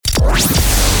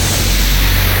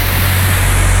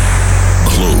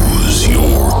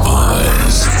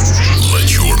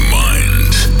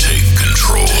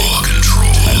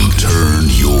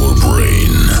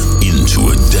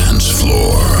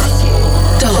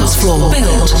floor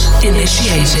build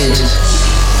initiated.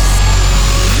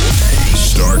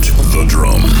 Start the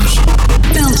drums.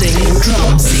 Building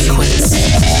drum sequence.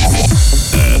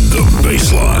 And the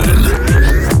bass line.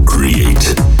 Create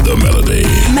the melody.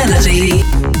 Melody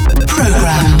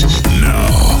programmed. Now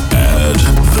add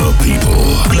the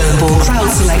people. Global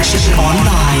crowd selection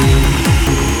online.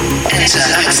 Enter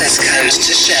access code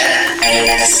to share.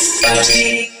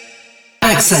 ASOT.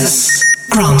 Access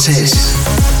granted.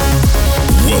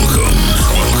 Welcome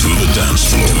to the dance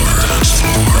floor.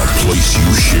 A place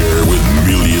you share with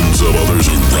millions of others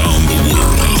around the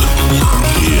world.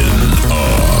 In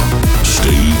a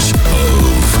state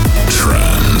of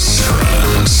trance.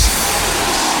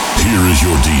 Here is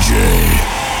your DJ,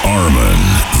 Armin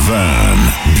van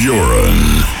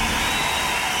Buuren.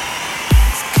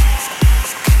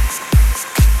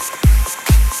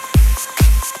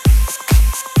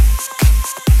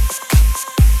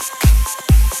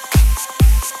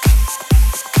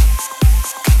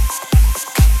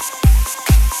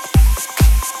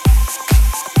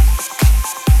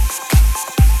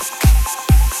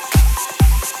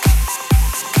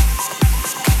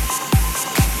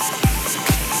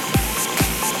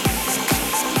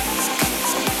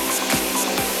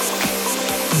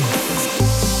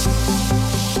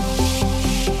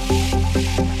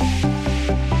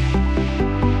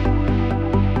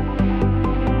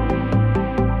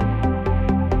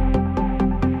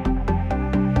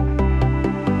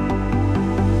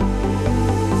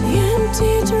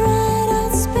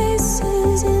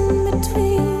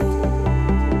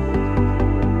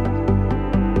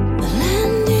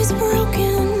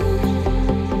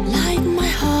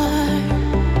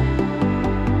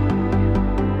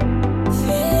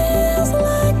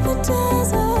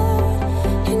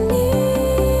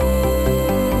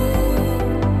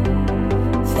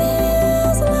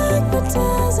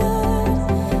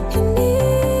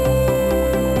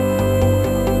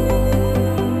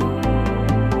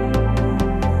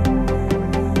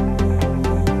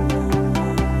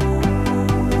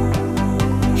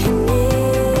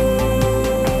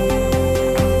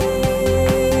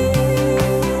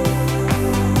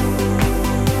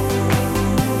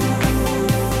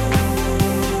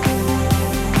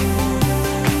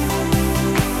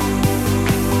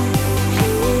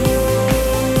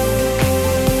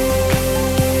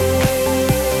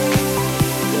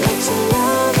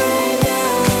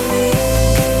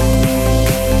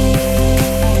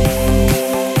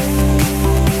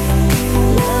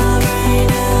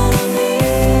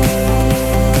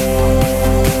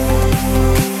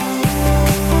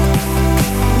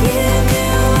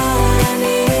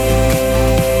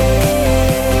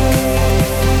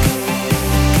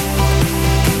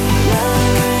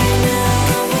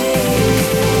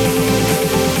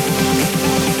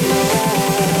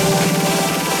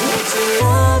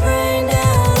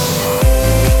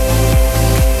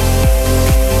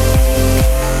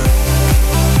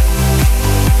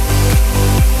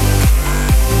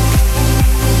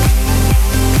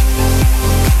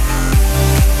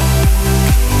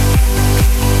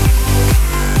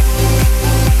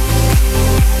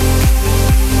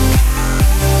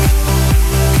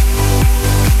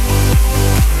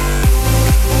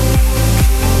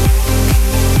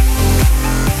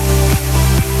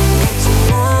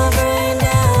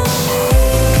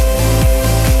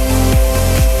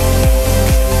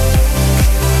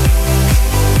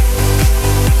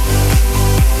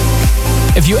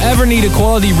 If you ever need a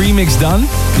quality remix done,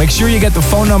 make sure you get the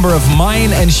phone number of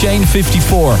mine and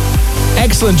Shane54.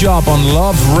 Excellent job on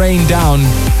Love Rain Down,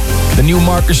 the new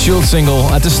Marcus Schultz single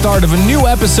at the start of a new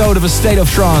episode of A State of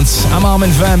Trance. I'm Armin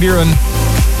van Buuren,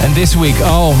 and this week,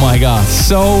 oh my god,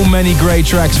 so many great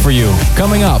tracks for you.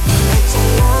 Coming up,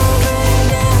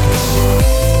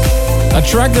 a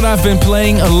track that I've been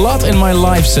playing a lot in my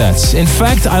live sets. In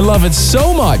fact, I love it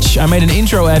so much, I made an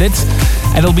intro edit,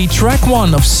 and it'll be track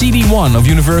 1 of CD1 of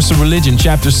Universal Religion,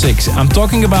 Chapter 6. I'm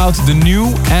talking about the new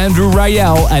Andrew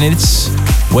Rayel, and it's,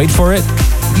 wait for it,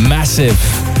 massive.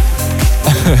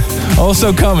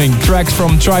 Also coming, tracks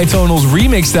from Tritonal's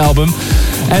remixed album,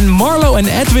 and Marlo and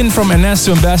Edwin from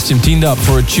Ernesto and Bastian teamed up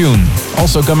for a tune.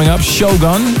 Also coming up,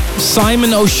 Shogun,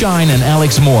 Simon O'Shine and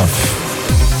Alex Morph.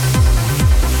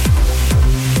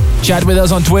 Chat with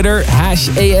us on Twitter,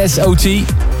 #ASOT.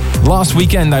 Last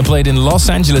weekend I played in Los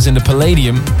Angeles in the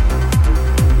Palladium.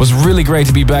 It was really great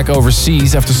to be back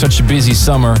overseas after such a busy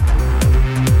summer.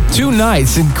 2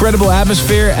 nights, incredible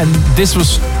atmosphere, and this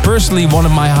was personally one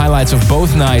of my highlights of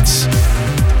both nights.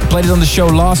 I played it on the show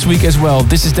last week as well.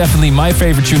 This is definitely my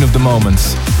favorite tune of the moment.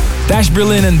 Dash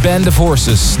Berlin and Band of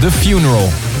Horses, The Funeral.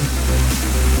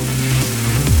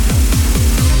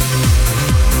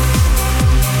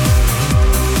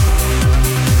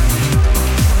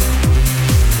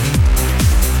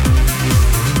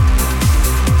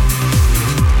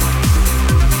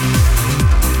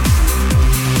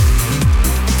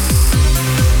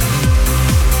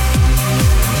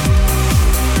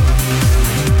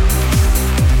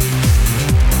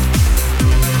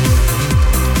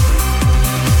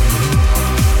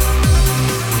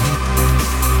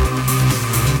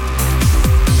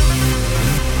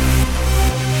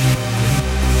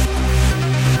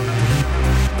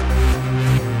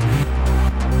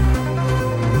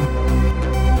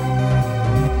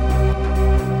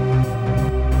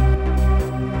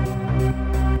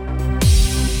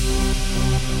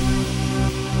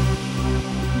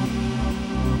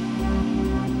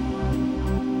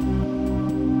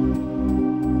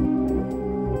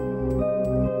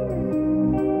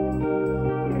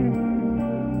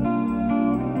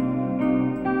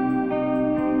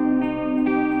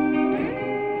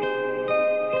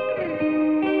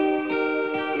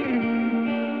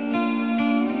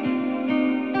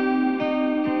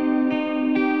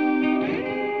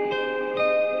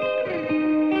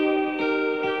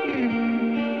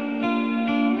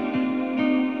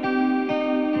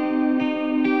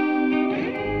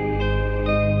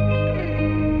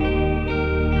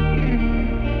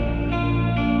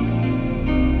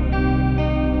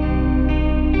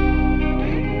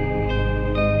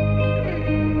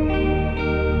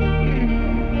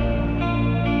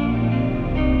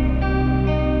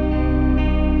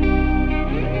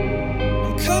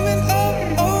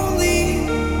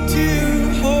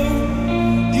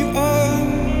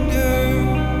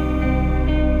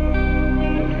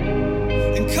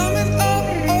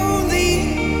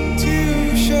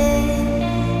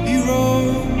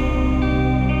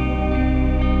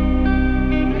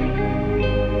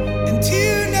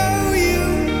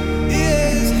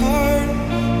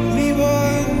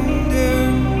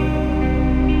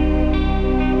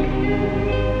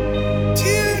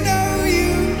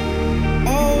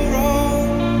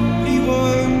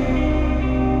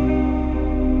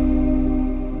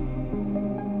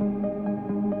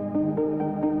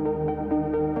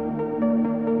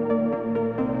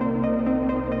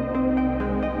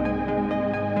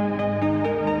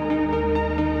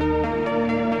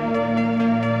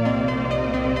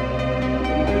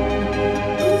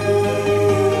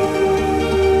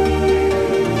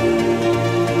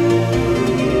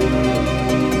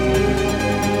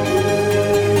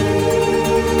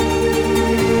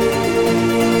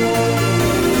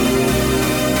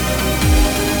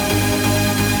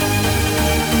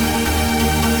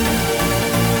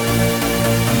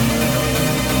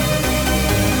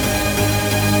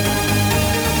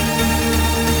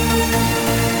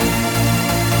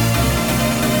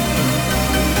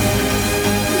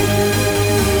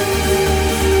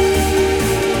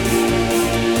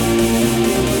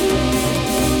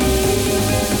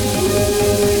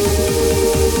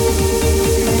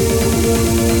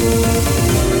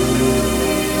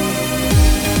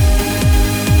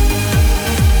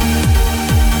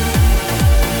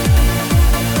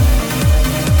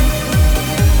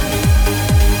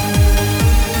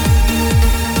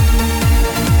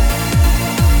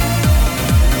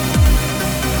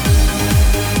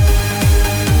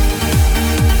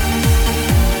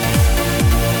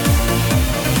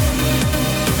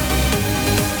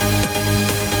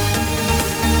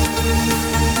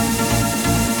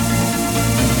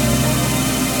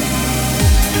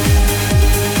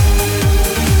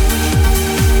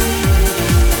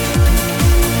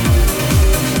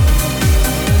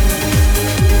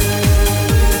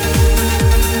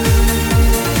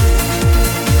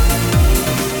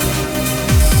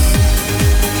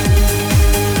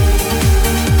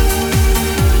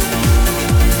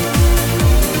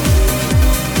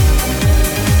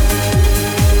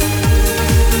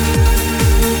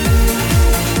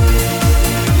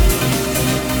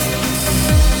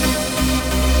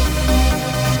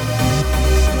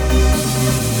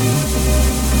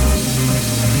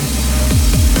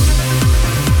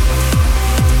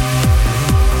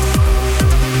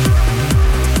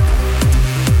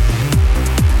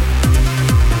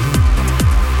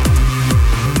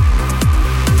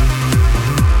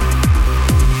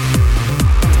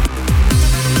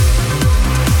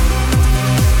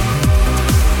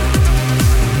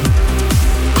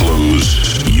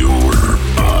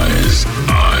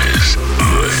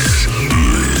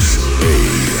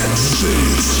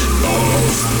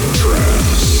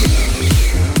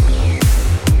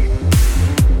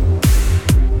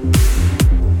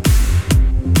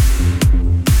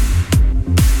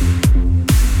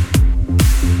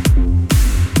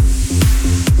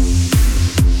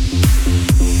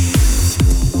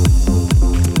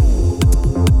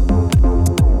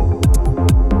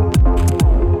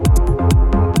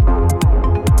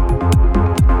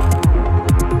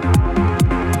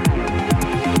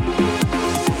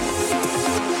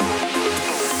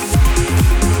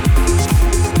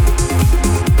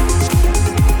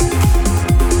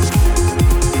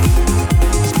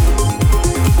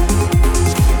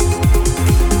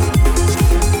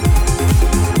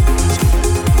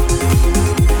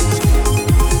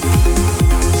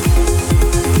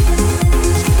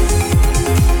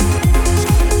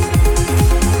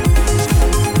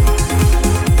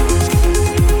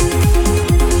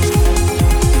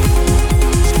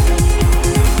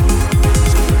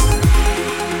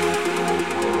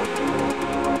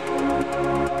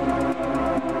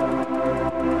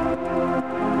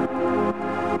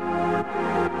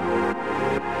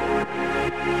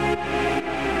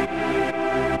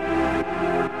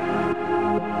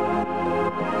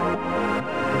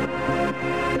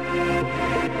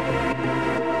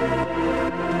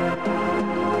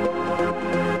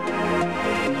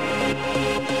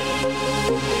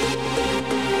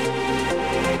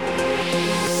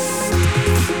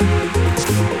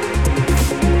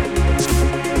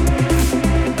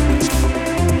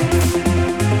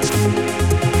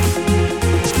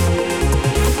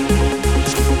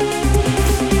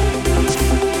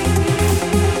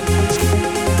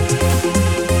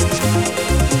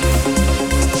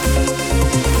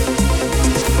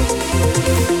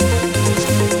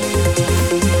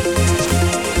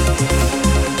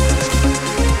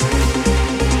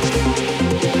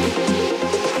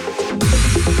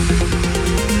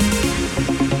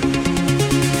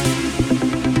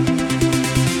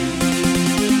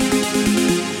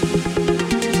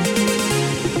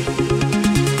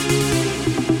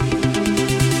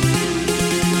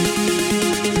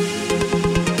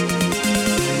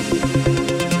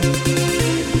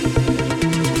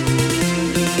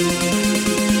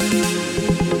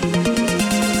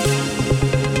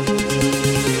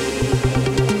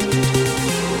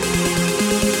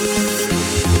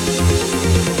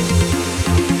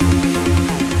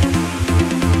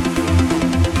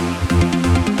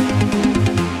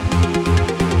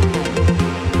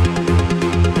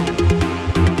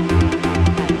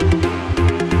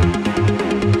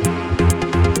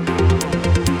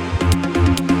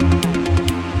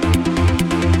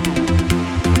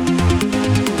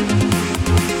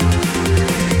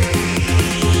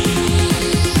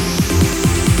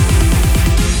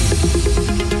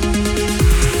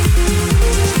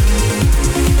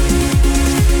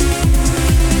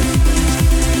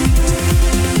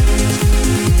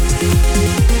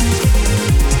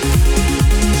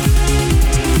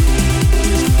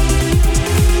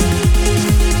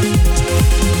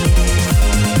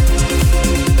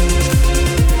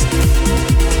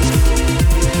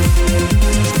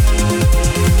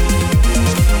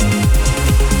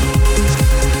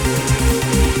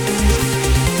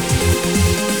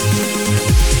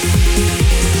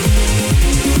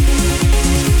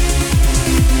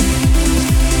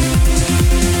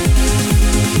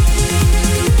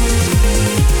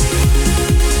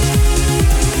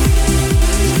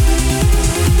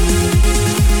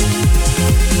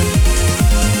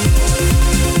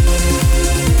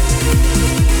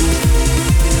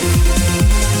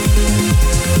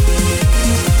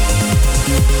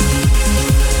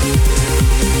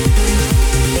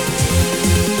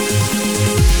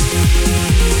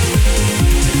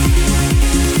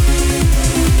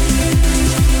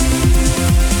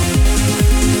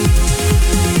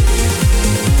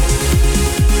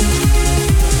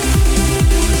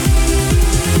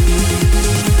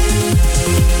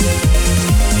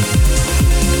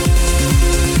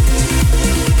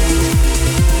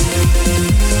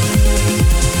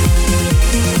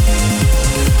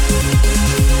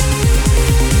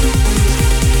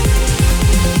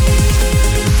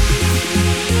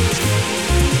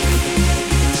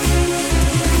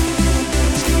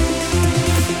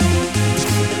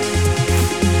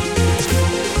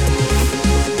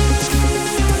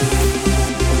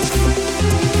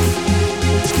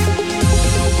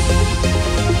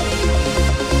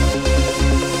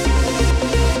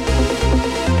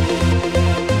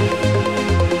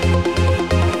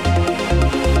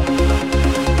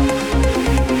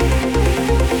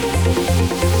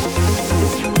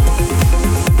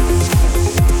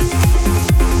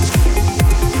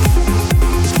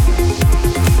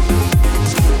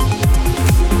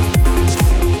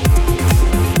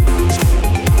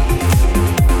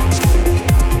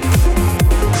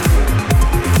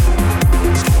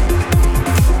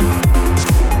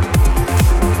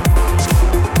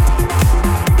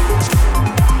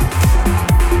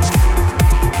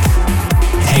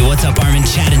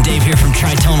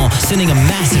 sending a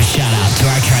massive shout out to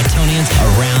our Tritonians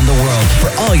around the world for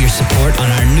all your support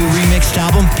on our new remixed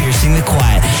album, Piercing the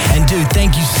Quiet. And dude,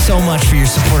 thank you so much for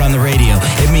your support on the radio.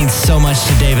 It means so much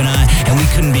to Dave and I, and we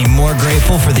couldn't be more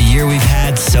grateful for the year we've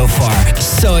had so far.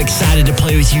 So excited to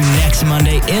play with you next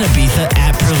Monday in Ibiza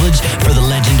at Privilege for the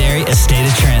legendary A State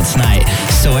of Trance night.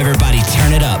 So everybody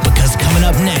turn it up, because coming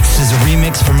up next is a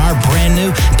remix from our brand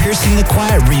new Piercing the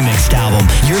Quiet remixed album.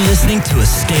 You're listening to A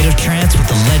State of Trance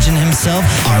with the legend himself,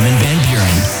 Armin van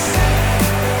Buuren.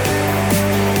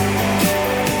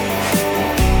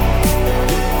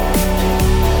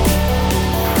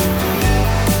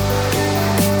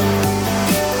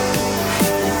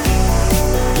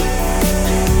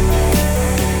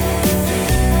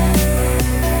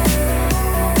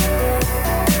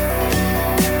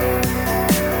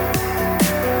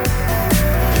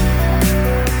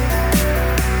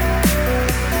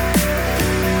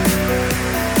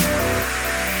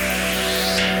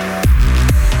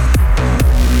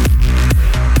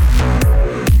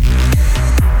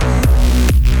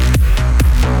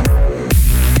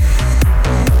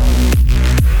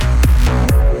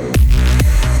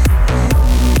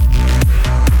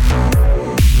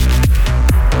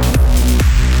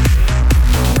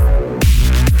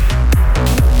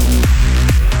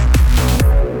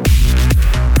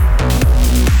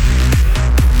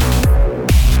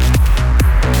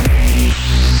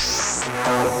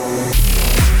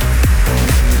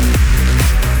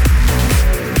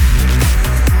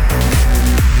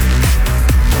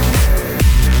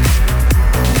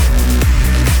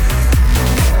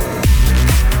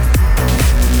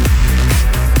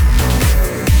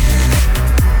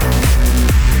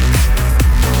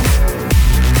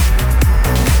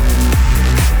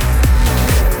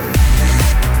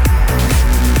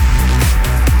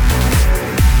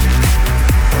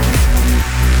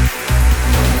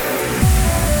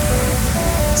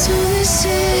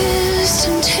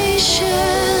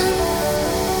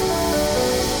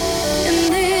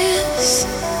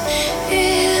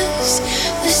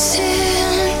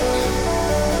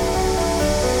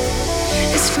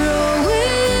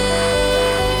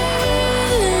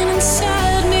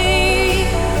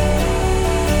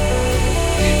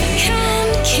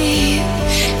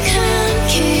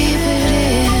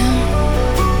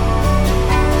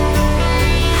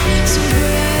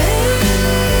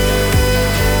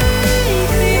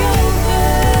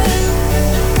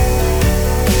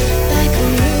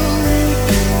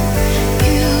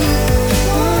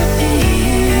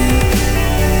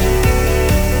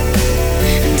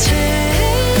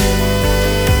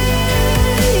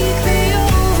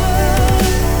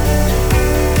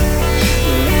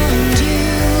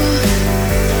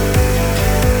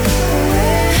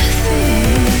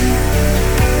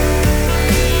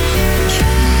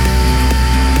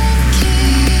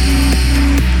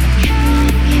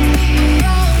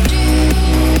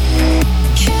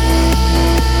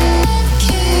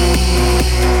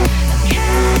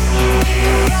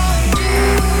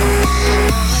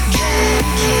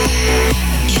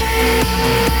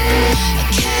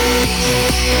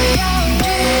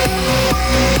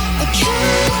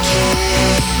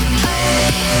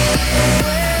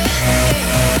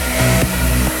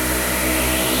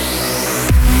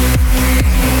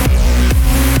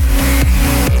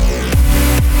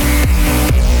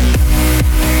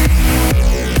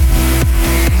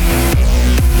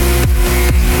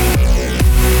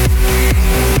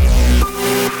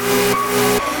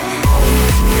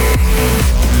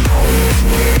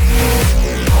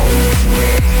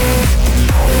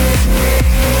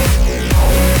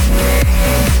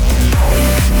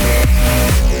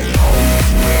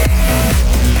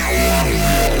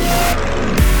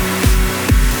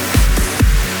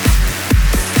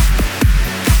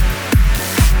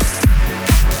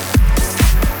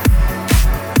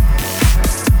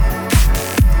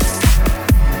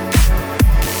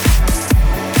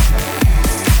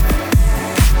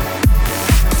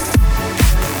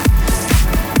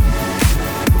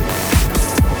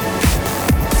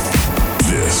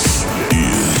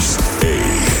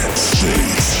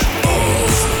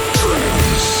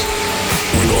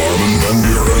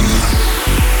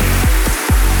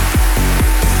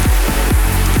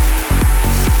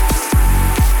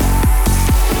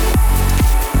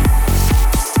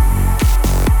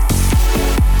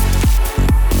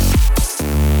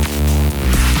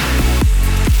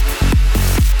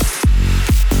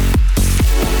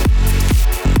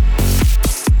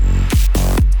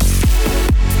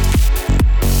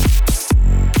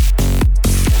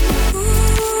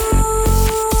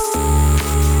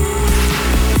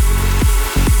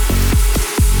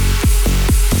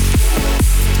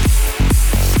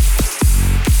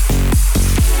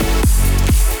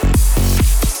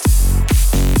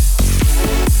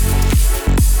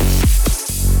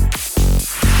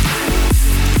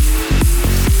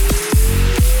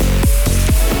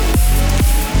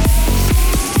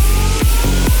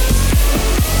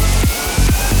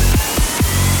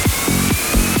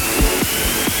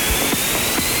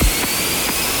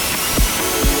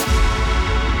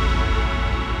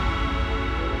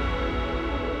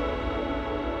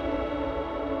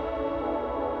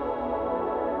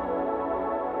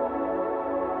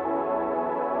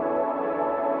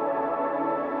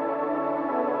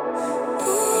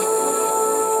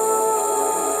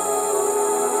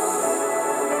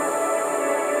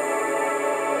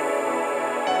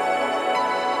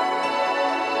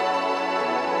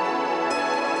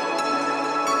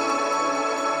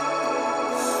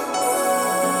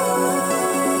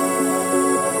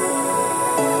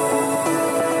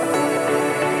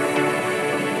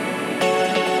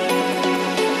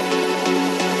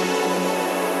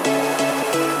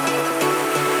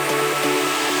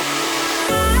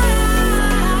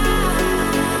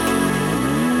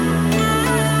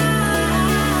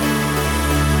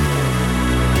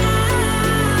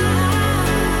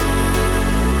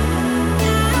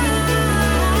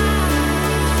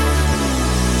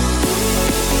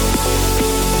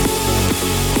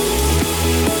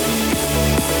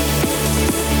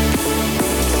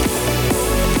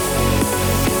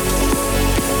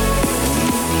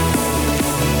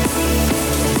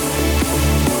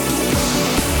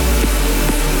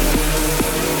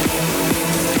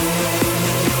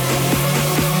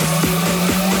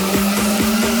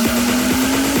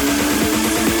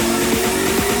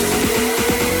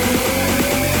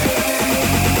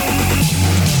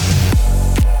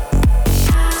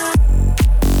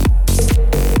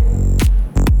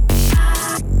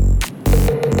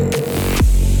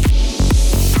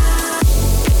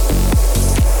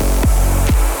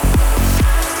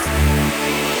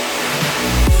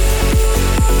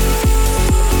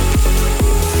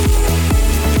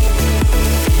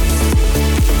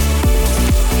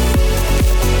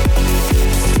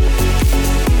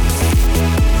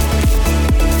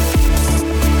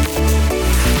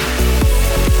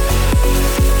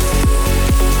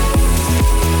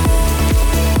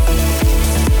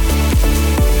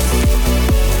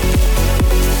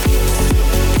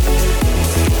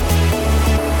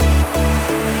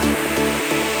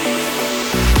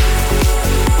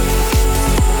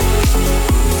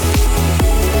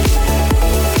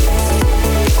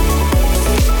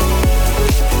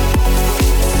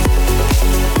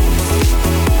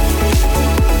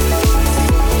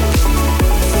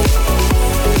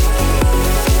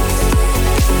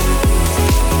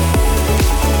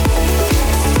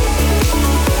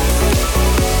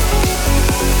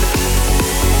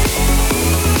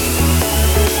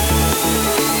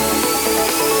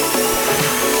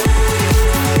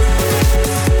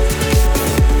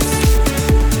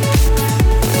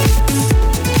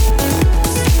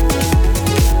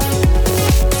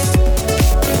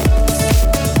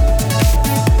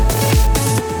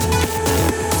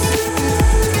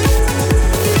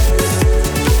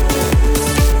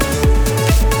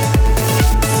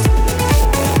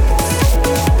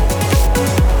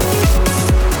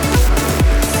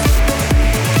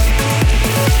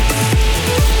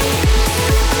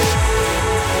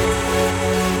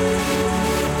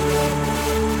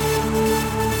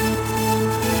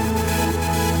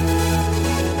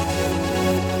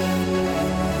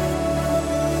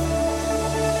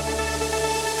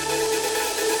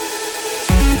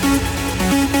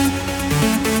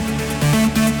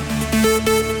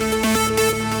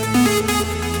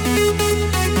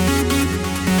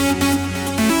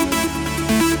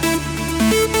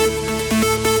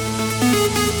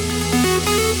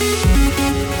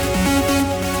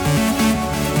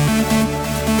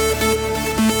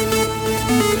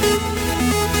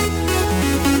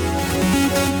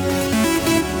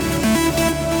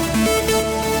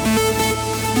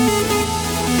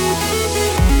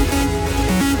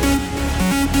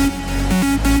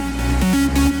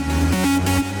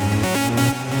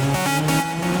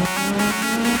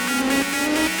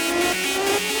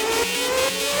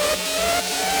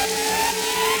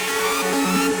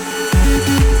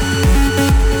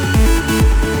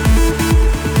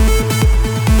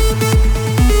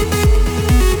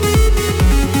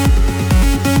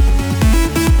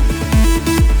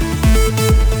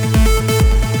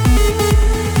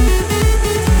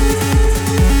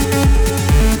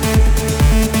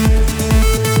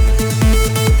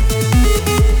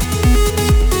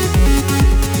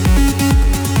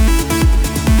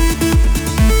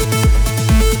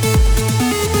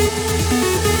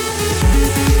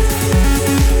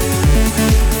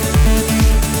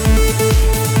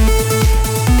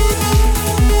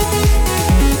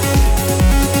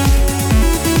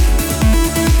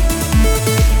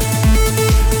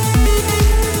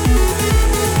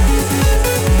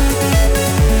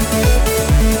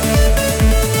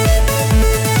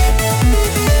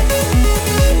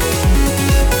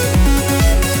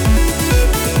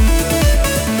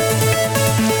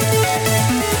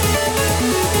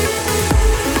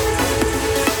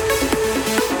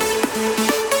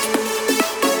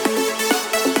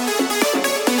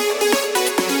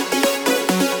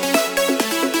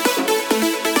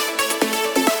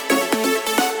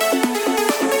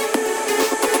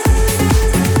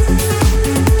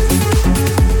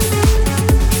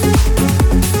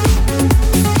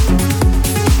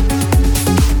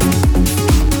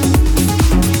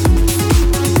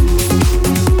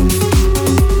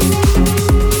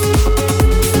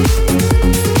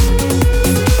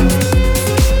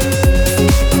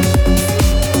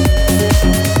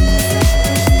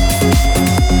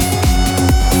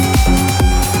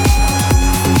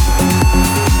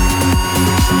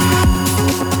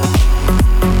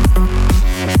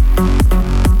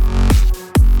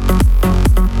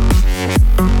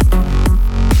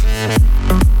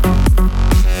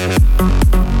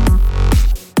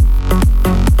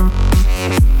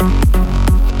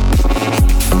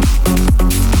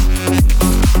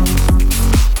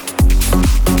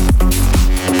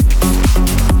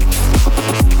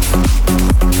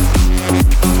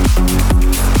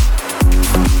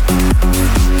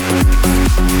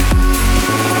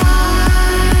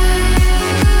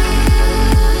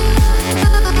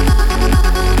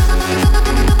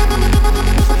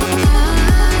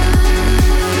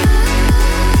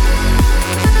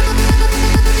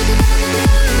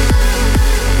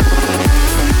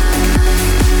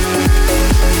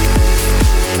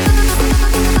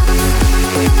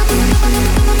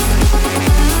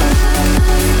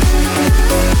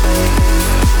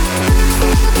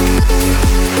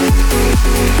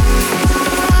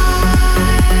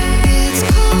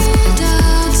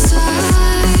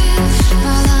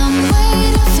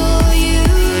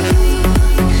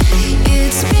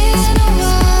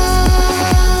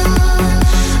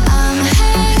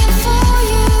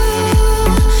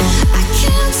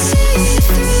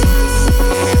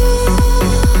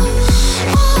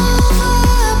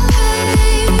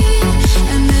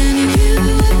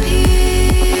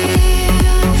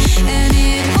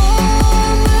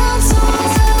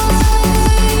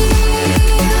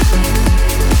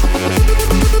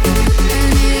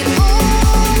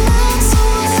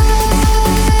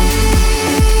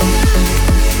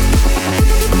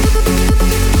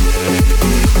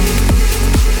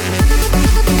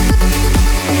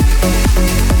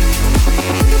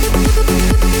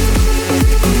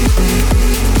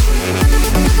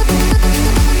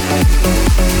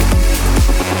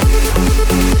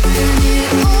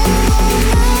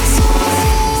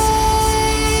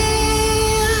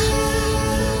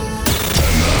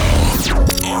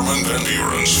 Armin van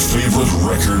Buuren's favorite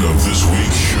record of this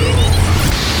week's show.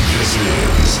 This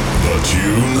is the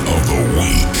Tune of the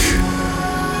Week.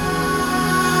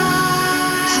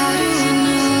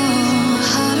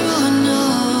 How do I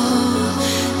know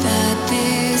that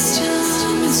this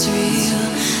time is real?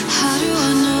 How do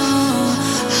I know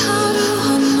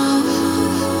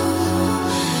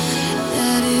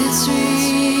that it's real?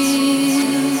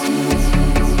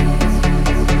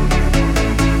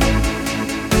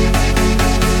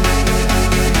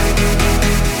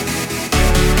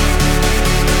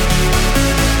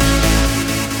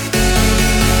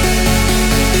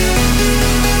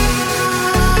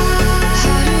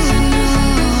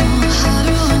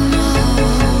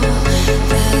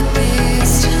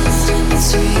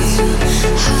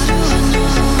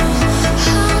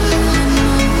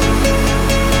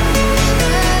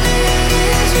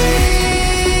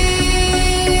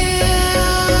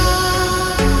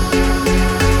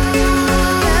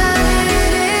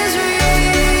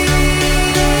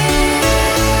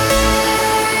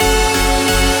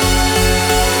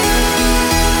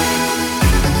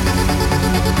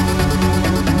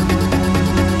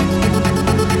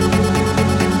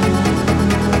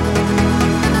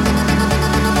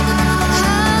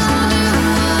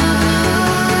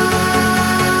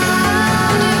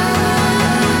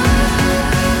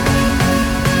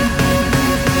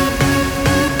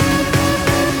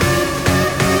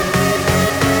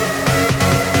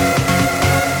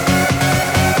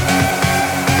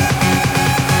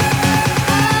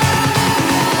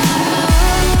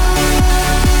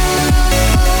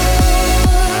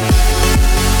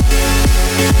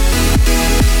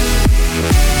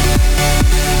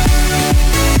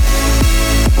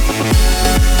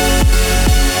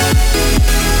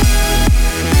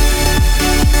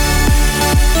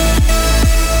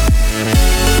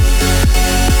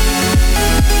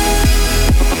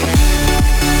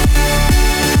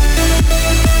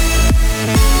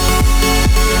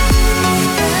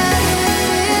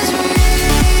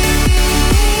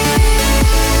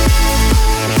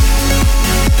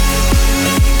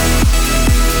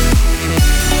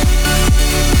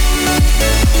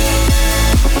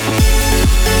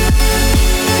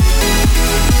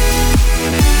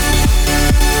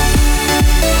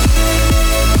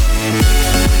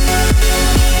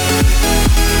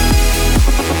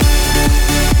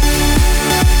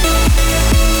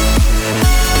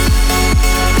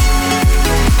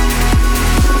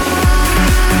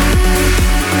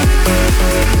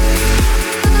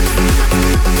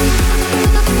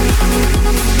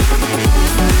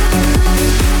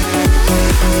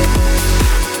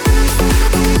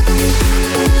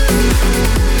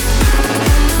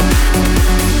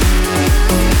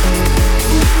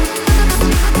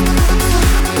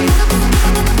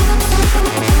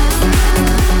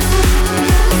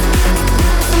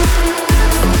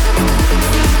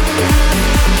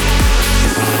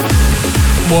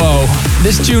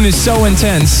 This tune is so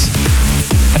intense.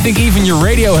 I think even your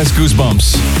radio has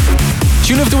goosebumps.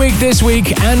 Tune of the week this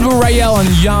week, Andrew Rayel and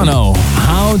Yano.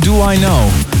 How do I know?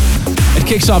 It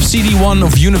kicks off CD1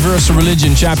 of Universal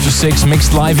Religion Chapter 6,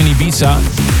 mixed live in Ibiza.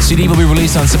 CD will be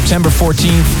released on September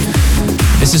 14th.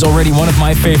 This is already one of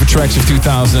my favorite tracks of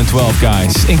 2012,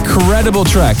 guys. Incredible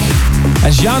track.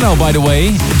 As Yano, by the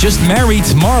way, just married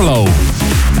Marlo,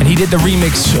 and he did the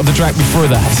remix of the track before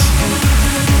that.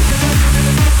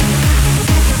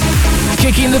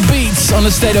 Kicking the beats on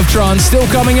the State of Trance, still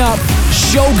coming up,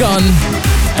 Shogun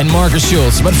and Marcus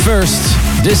Schulz. But first,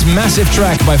 this massive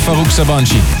track by Farouk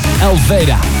Sabanchi, El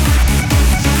Veda.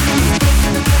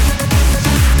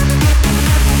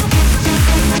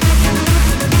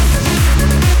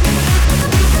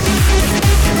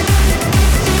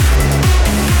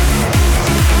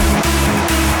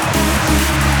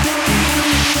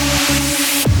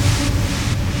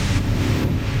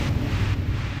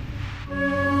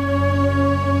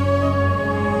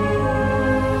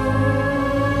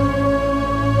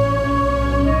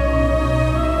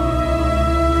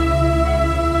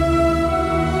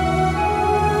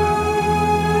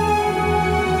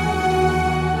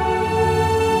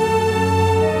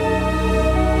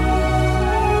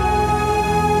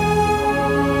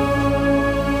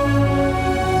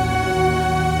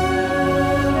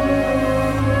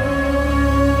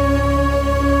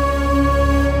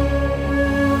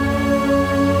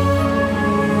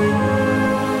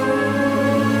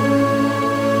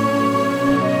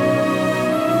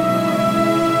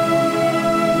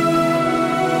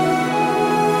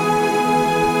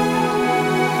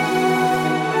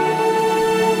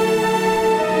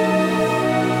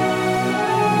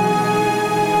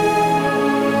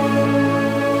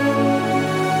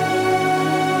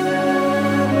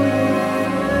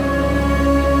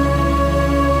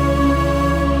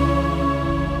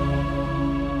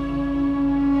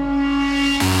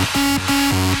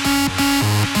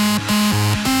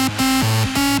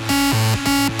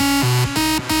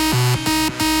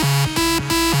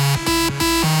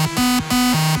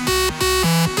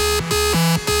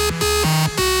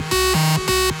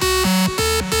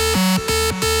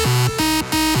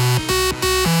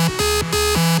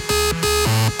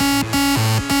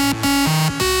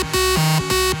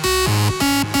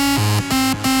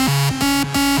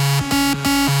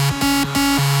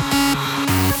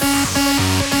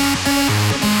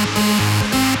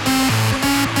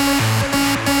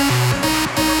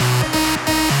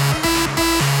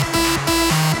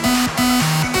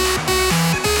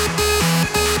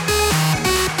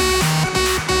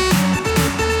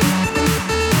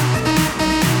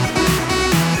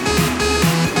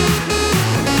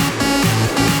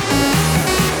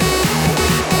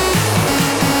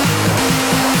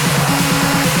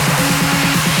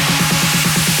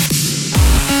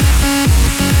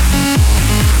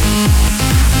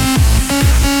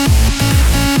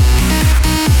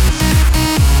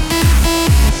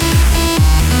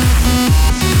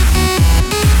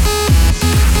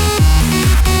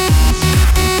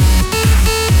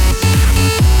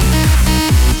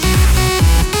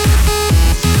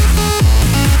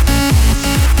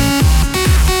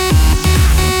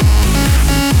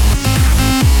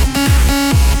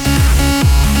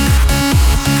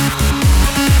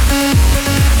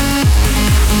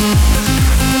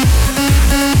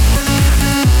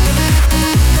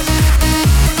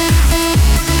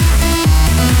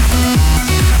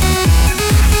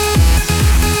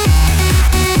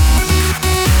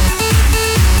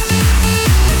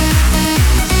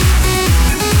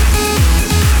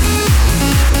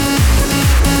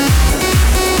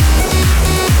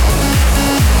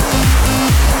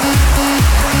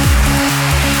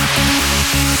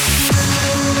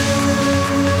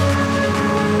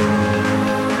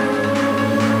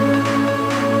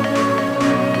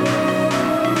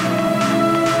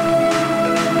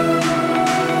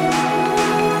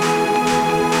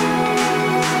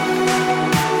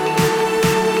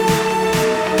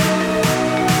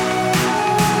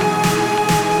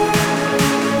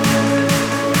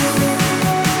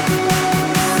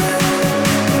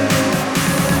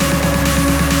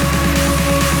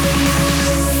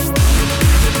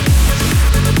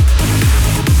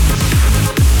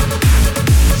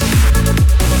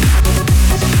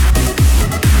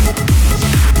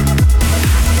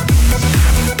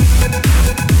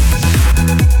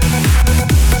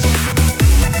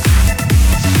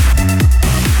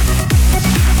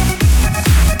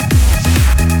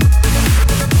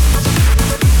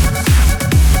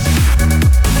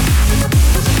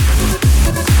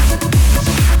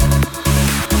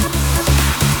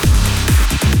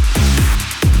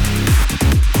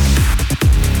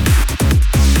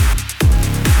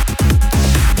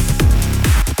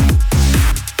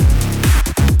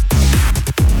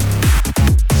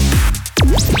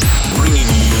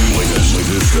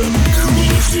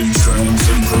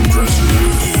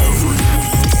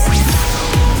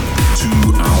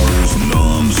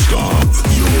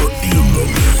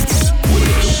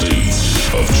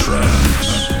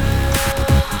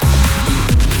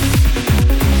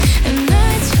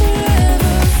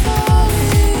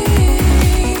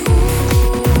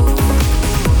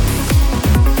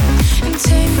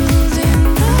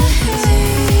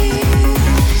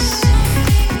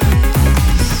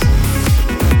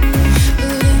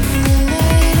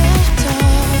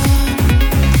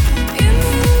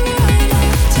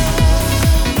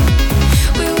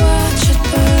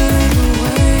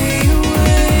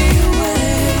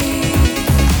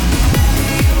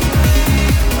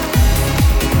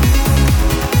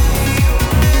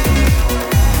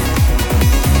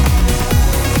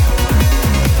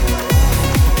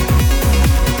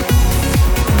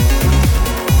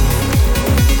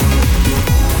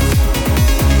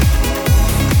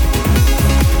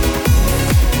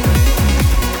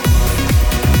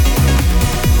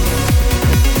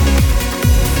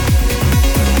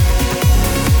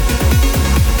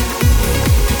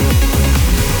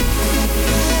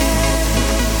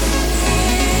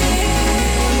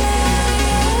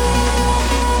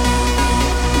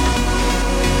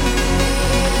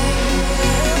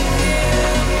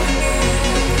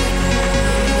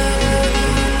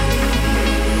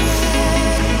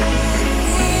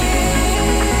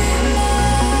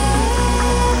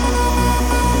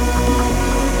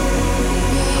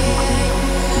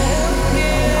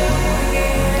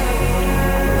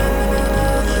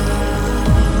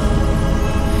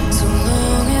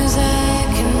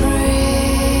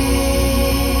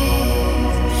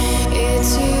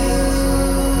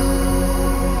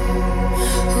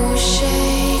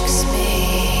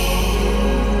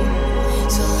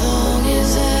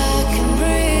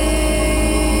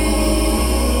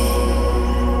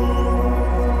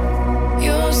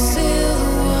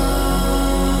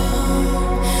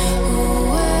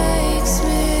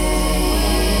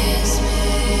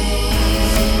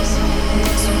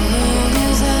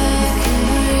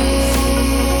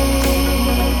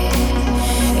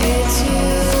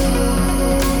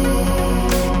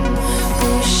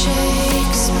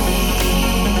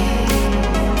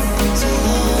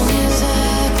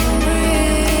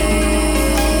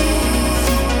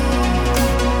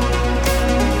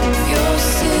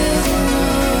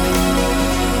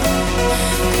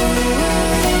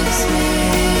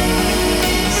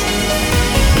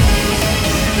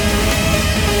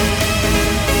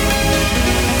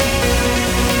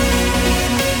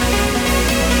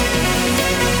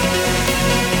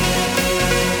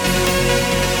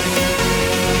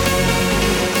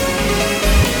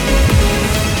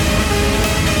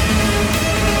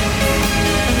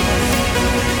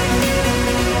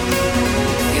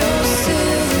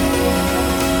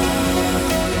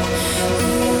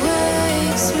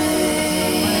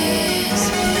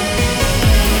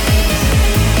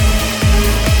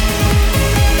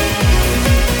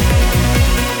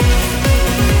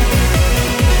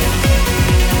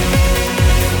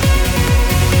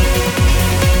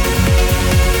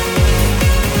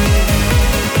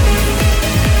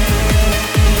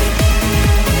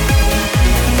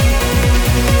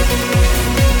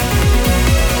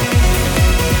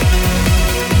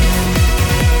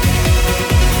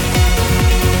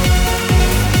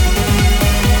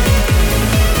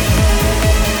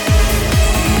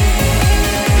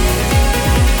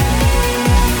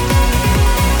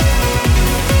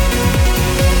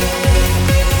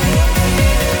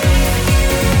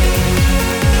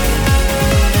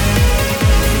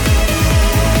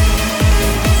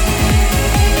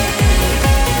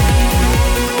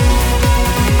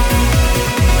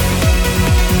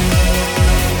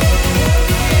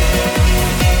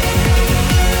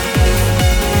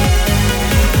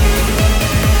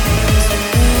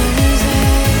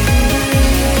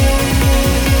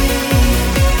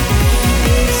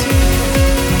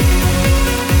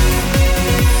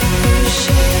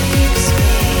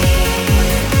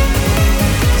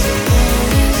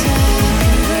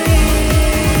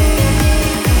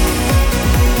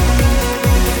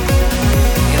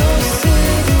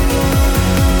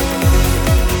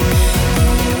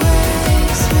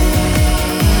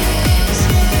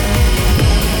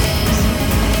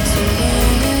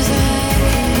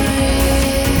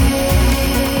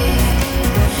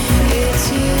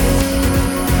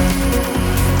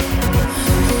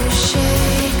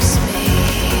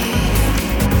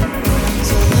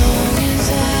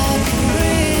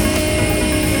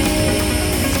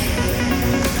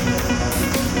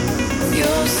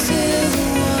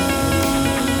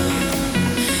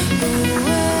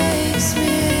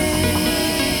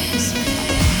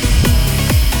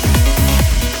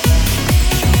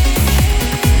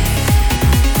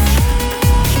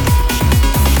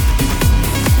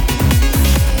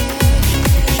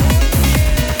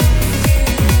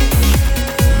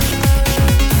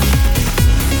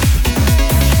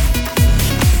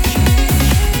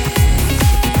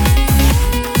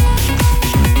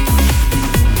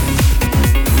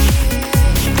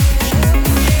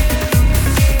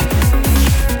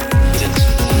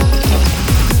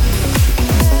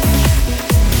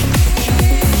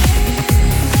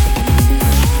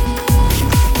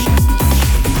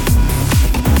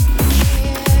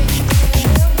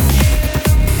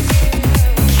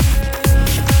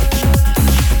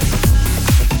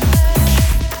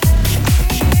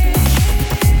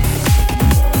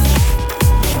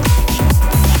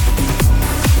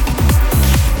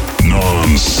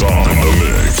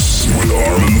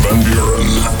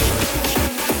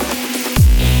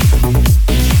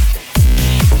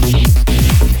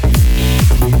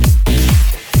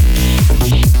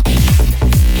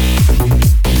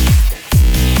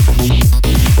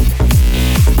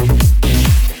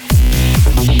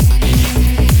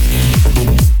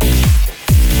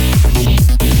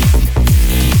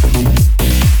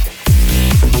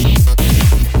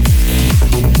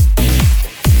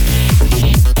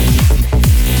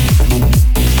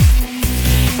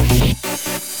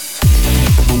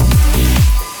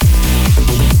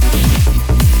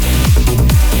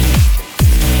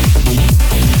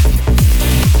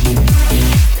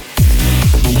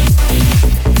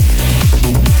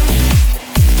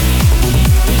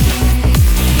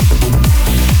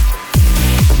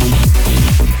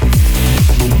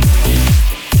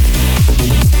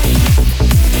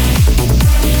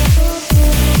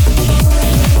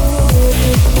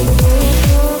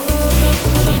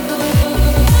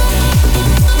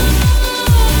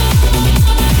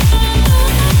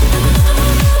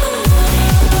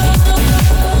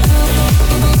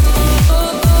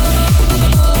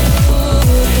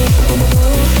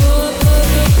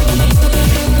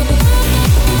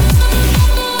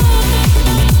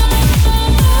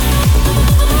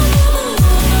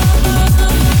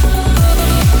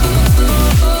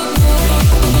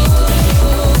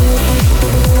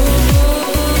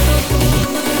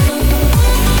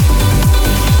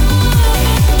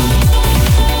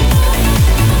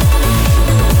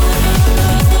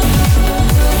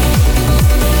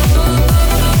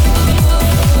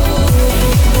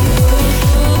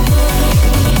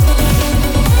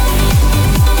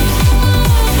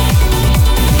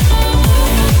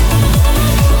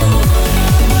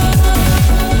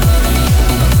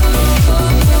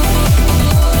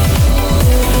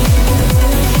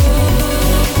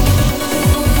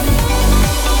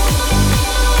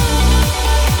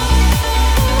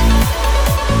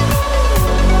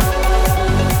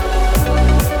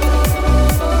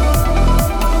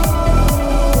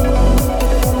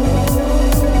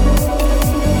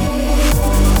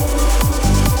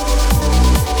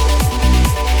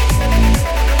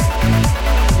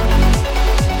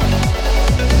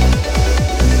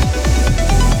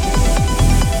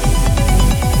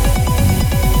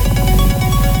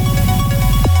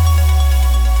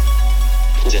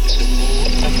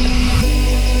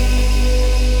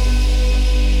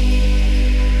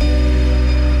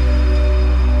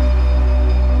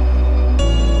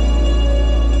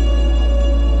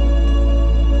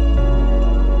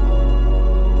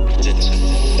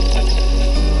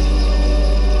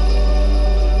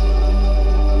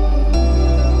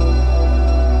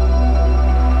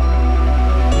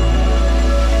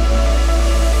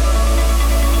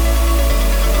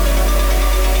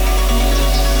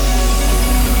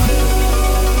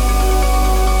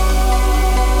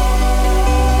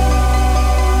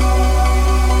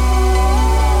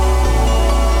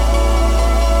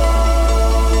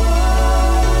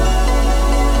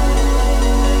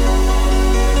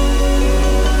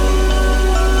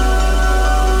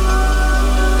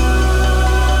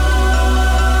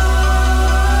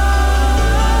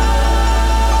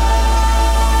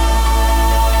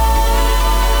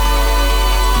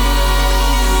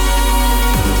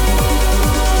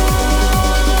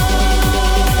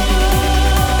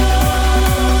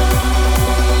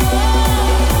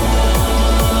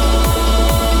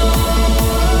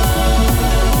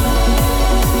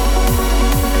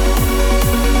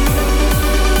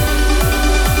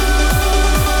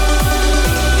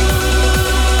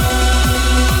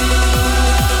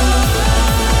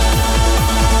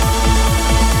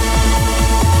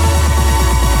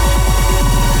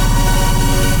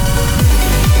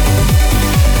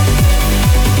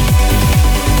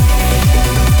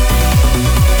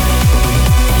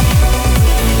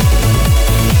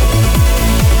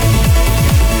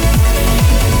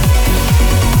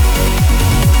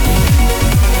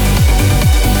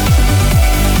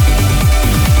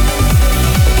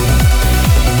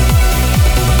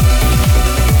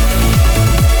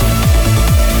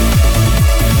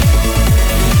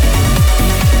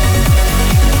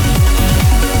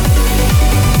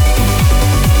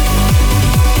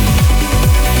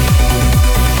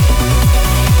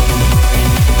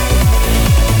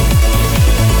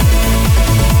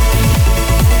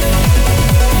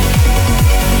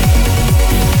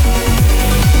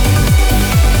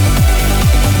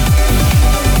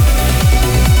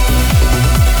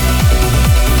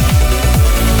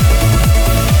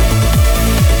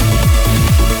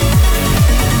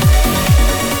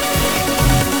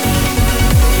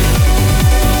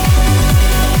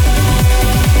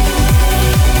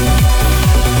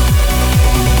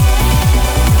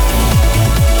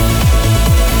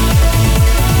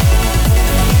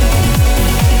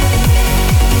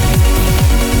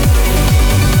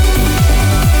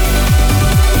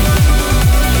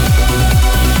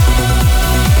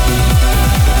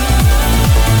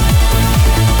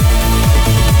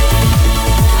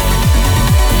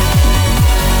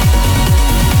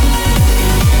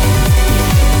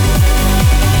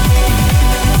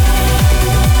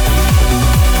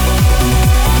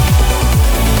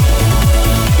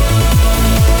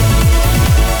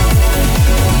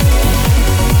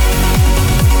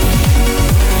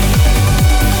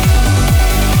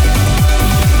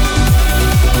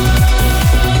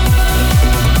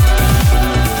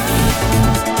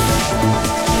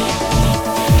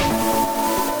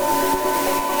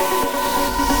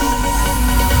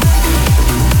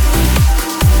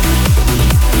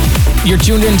 You're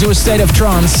tuned into A State of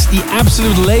Trance, the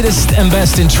absolute latest and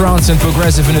best in trance and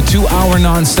progressive in a 2-hour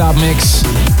non-stop mix.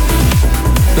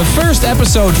 The first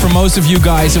episode for most of you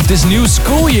guys of this new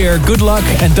school year. Good luck,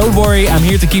 and don't worry, I'm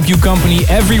here to keep you company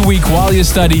every week while you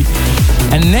study.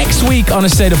 And next week on A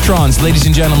State of Trance, ladies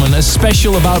and gentlemen, a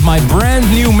special about my brand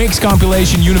new mix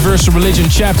compilation, Universal Religion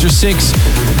Chapter 6.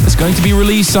 It's going to be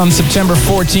released on September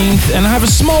 14th. And I have a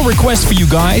small request for you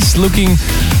guys. Looking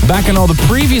back on all the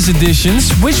previous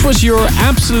editions, which was your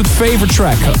absolute favorite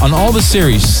track on all the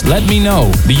series? Let me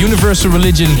know. The Universal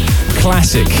Religion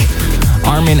Classic.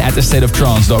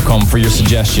 Armin@thestateoftrance.com for your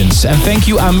suggestions. And thank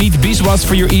you, Amit Biswas,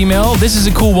 for your email. This is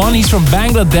a cool one. He's from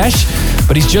Bangladesh,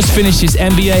 but he's just finished his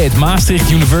MBA at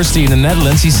Maastricht University in the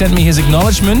Netherlands. He sent me his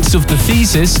acknowledgements of the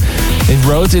thesis. He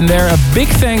wrote in there a big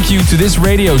thank you to this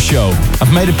radio show.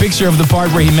 I've made a picture of the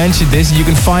part where he mentioned this. You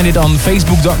can find it on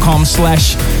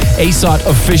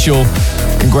facebook.com/ASOTofficial.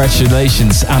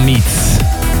 Congratulations, Amit.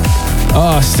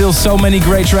 Oh, still so many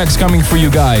great tracks coming for you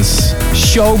guys.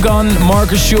 Shogun,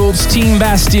 Marcus Schultz, Team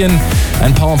Bastion,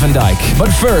 and Paul van Dyk.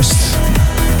 But first,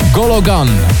 Gologan,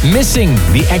 Missing,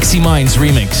 the Exy Minds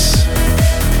remix.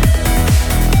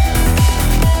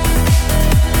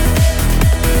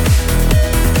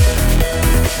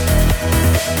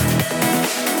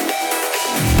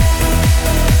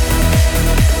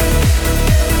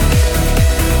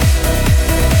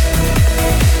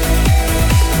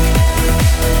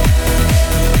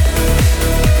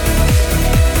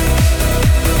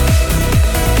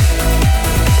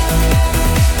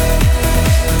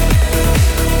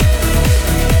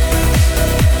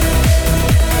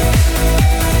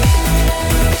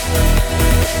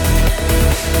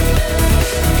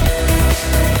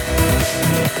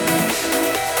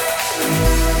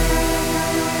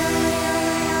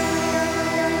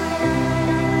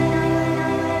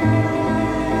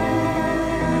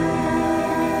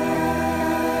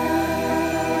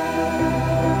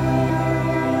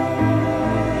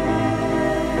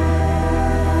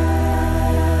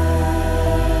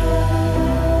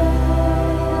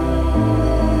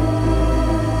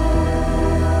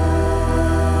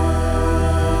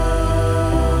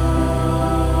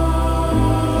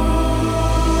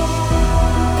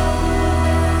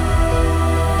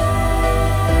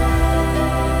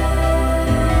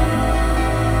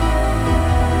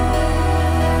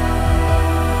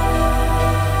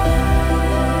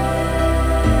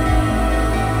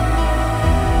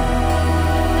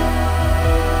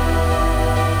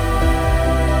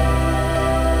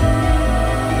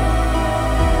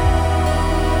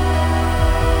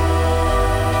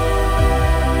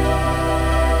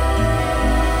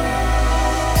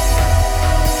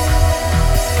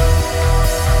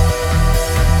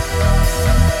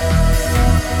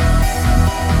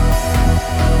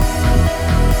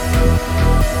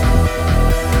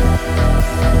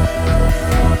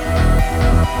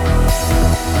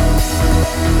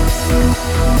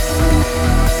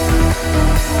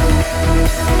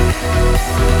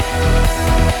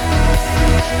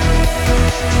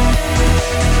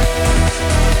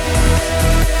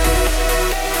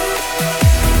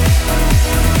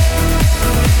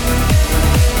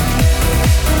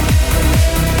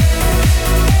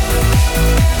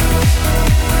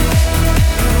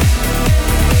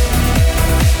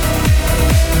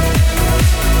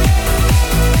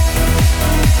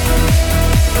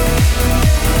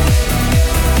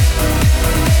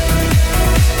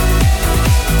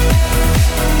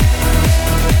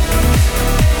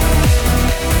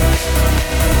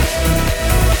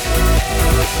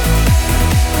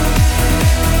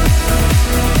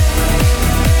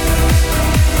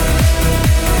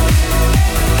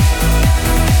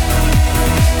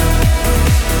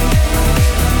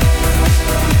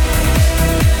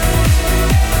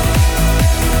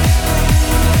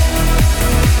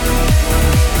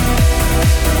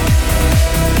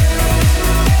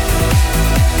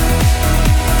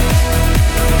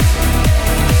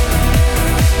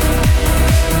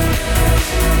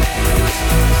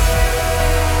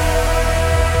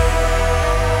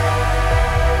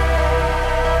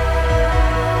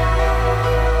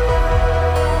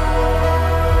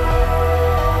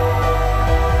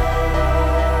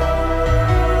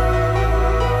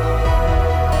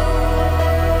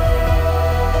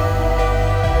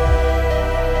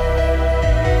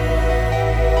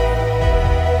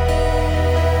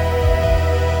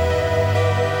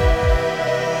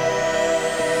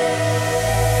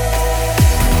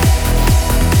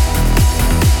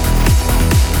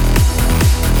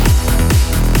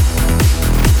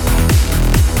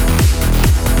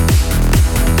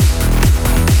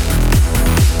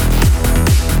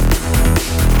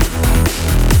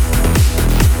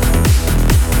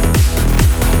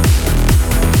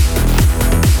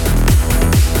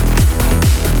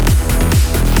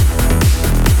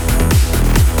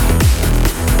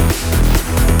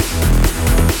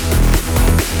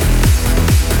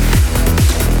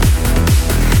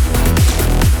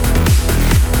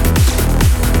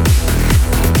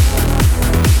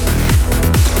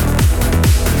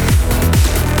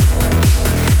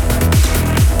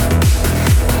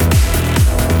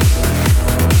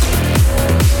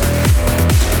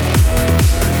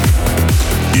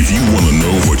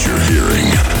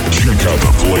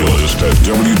 playlist at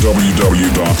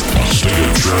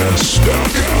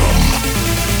www.astateoftrance.com.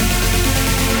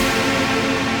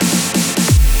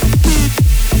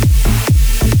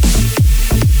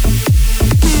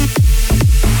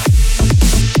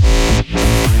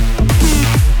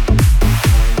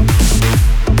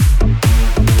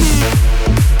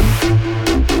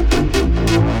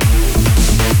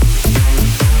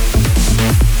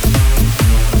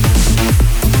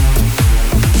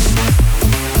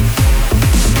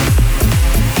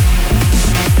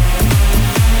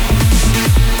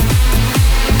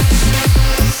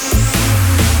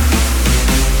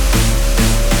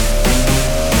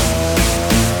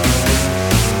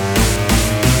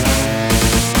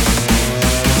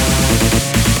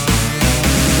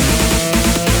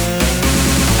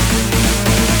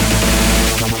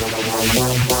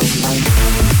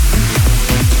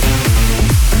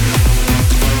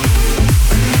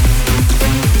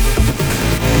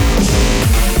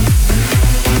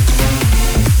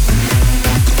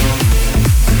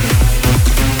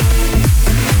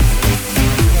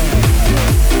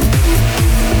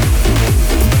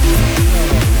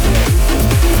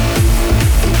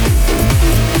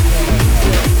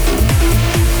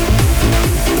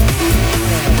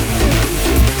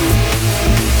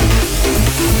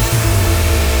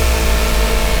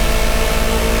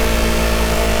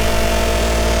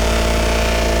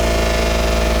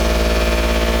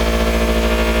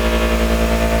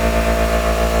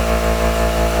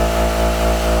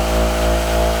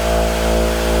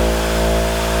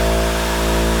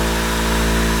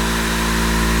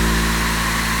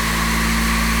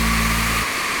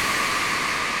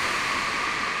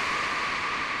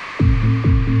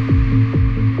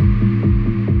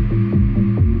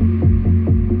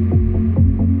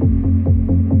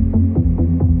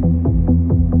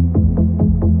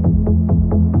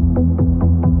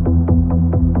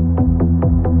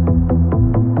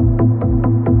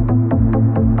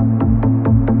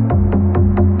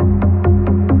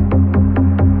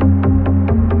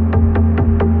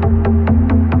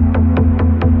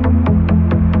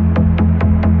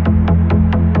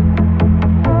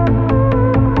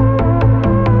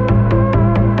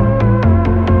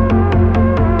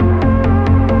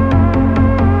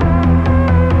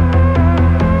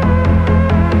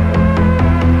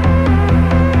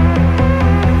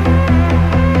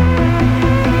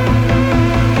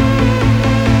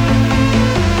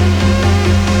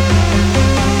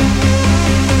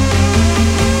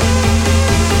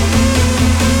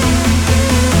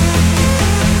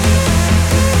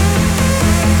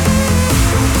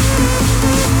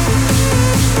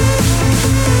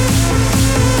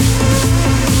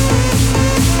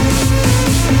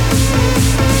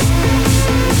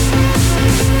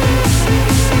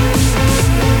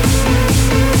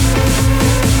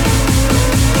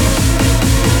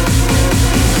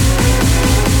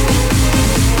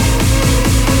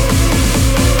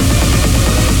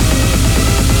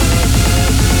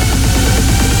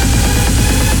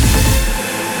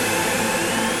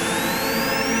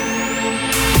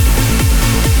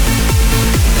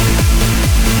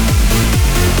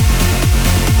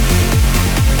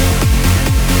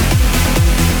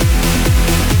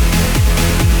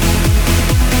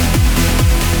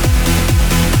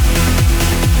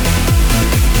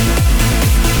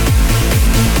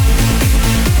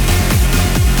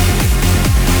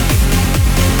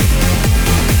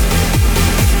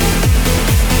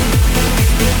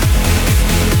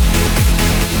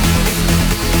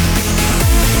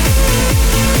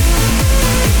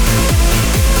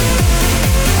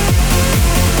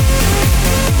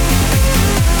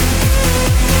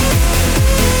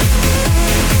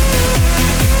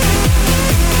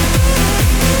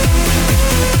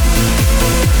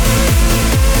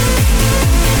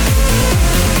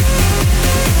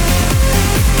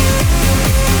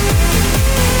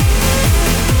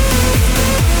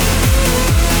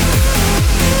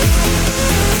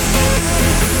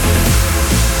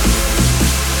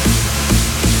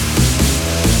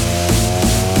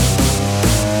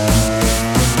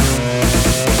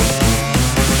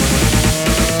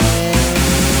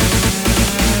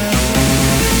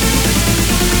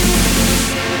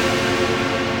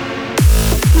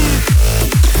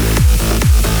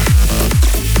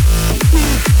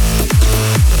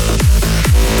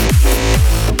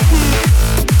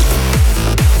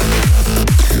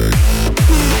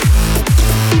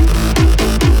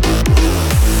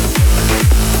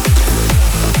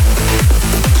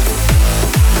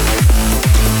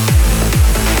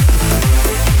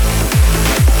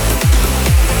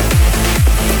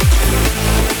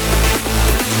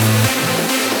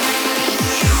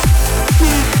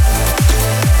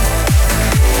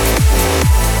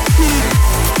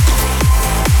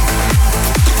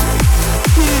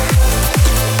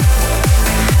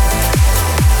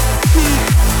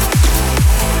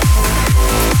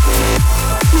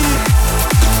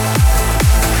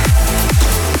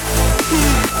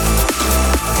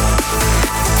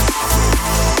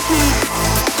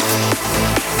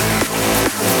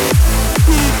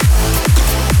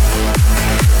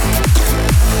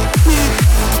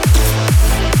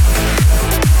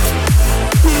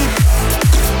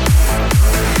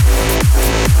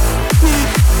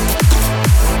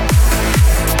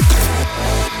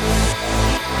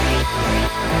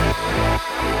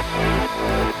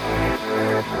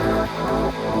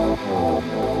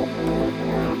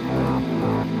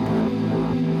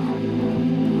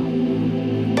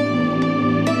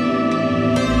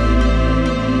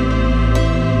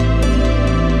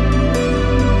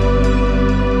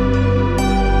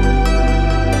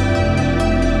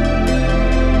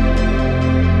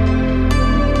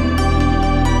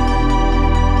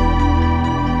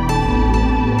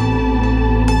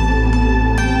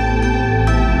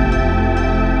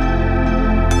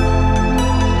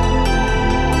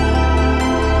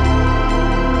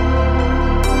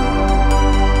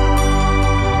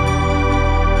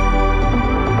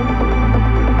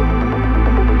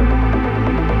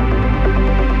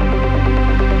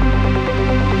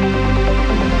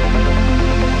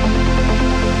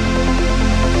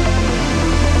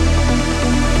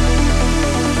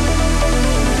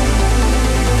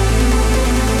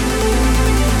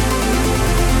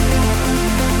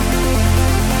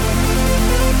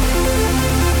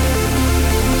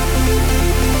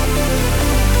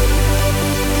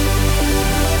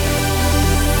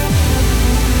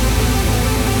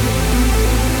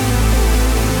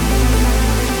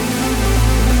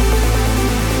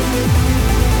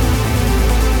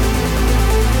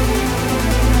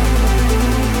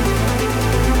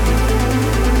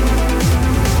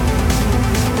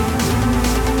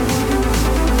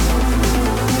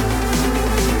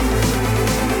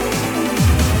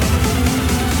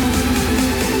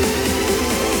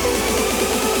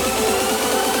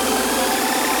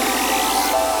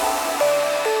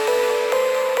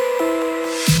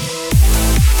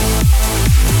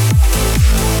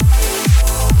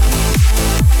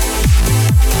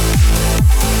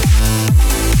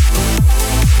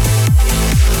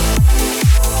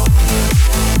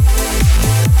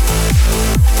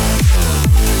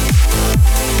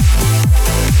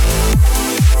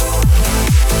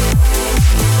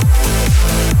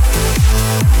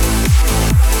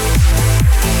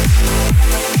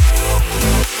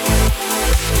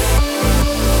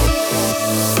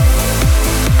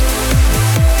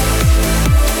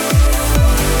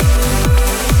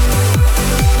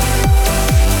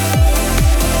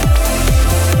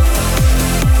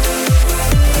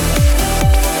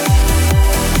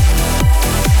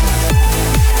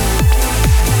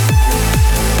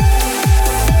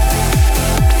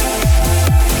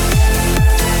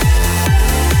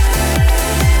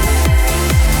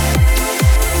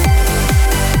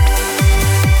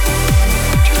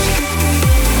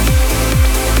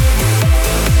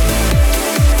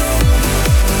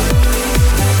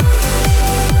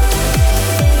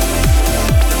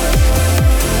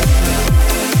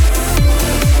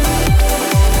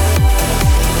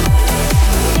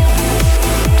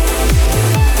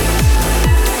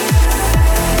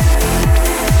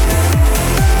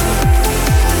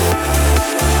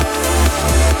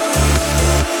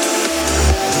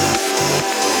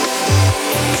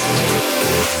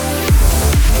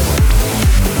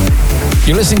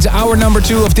 You're listening to hour number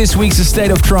 2 of this week's A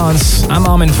State of Trance. I'm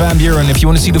Armin van Buuren. If you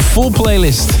want to see the full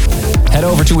playlist, head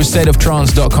over to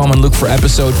astateoftrance.com and look for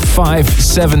episode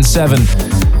 577.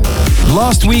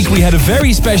 Last week we had a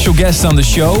very special guest on the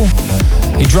show.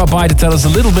 He dropped by to tell us a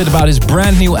little bit about his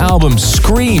brand new album,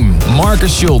 Scream,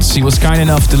 Marcus Schultz. He was kind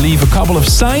enough to leave a couple of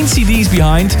signed CDs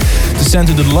behind to send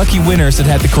to the lucky winners that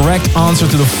had the correct answer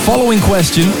to the following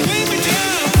question.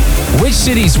 Which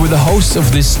cities were the hosts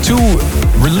of these 2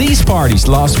 release parties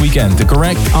last weekend? The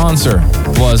correct answer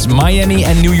was Miami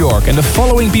and New York. And the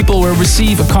following people will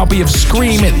receive a copy of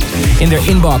Scream in their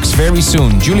inbox very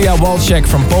soon. Julia Walczek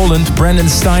from Poland, Brandon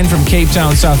Stein from Cape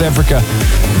Town, South Africa,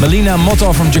 Melina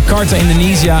Motto from Jakarta,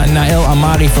 Indonesia, and Nael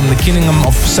Amari from the Kingdom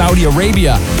of Saudi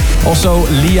Arabia. Also,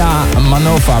 Leah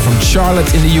Manova from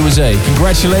Charlotte in the USA.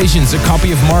 Congratulations, a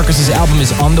copy of Marcus's album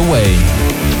is on the way.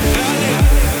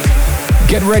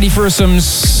 Get ready for some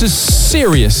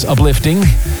serious uplifting.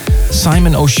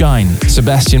 Simon O'Shine,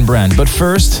 Sebastian Brand. But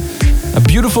first, a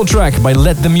beautiful track by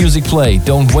Let the Music Play,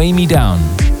 Don't Weigh Me Down.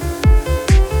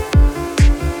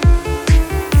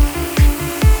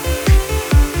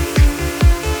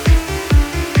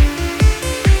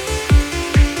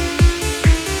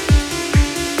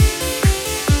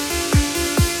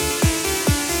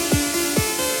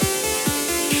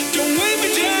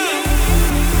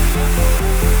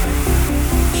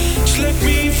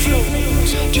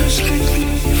 Just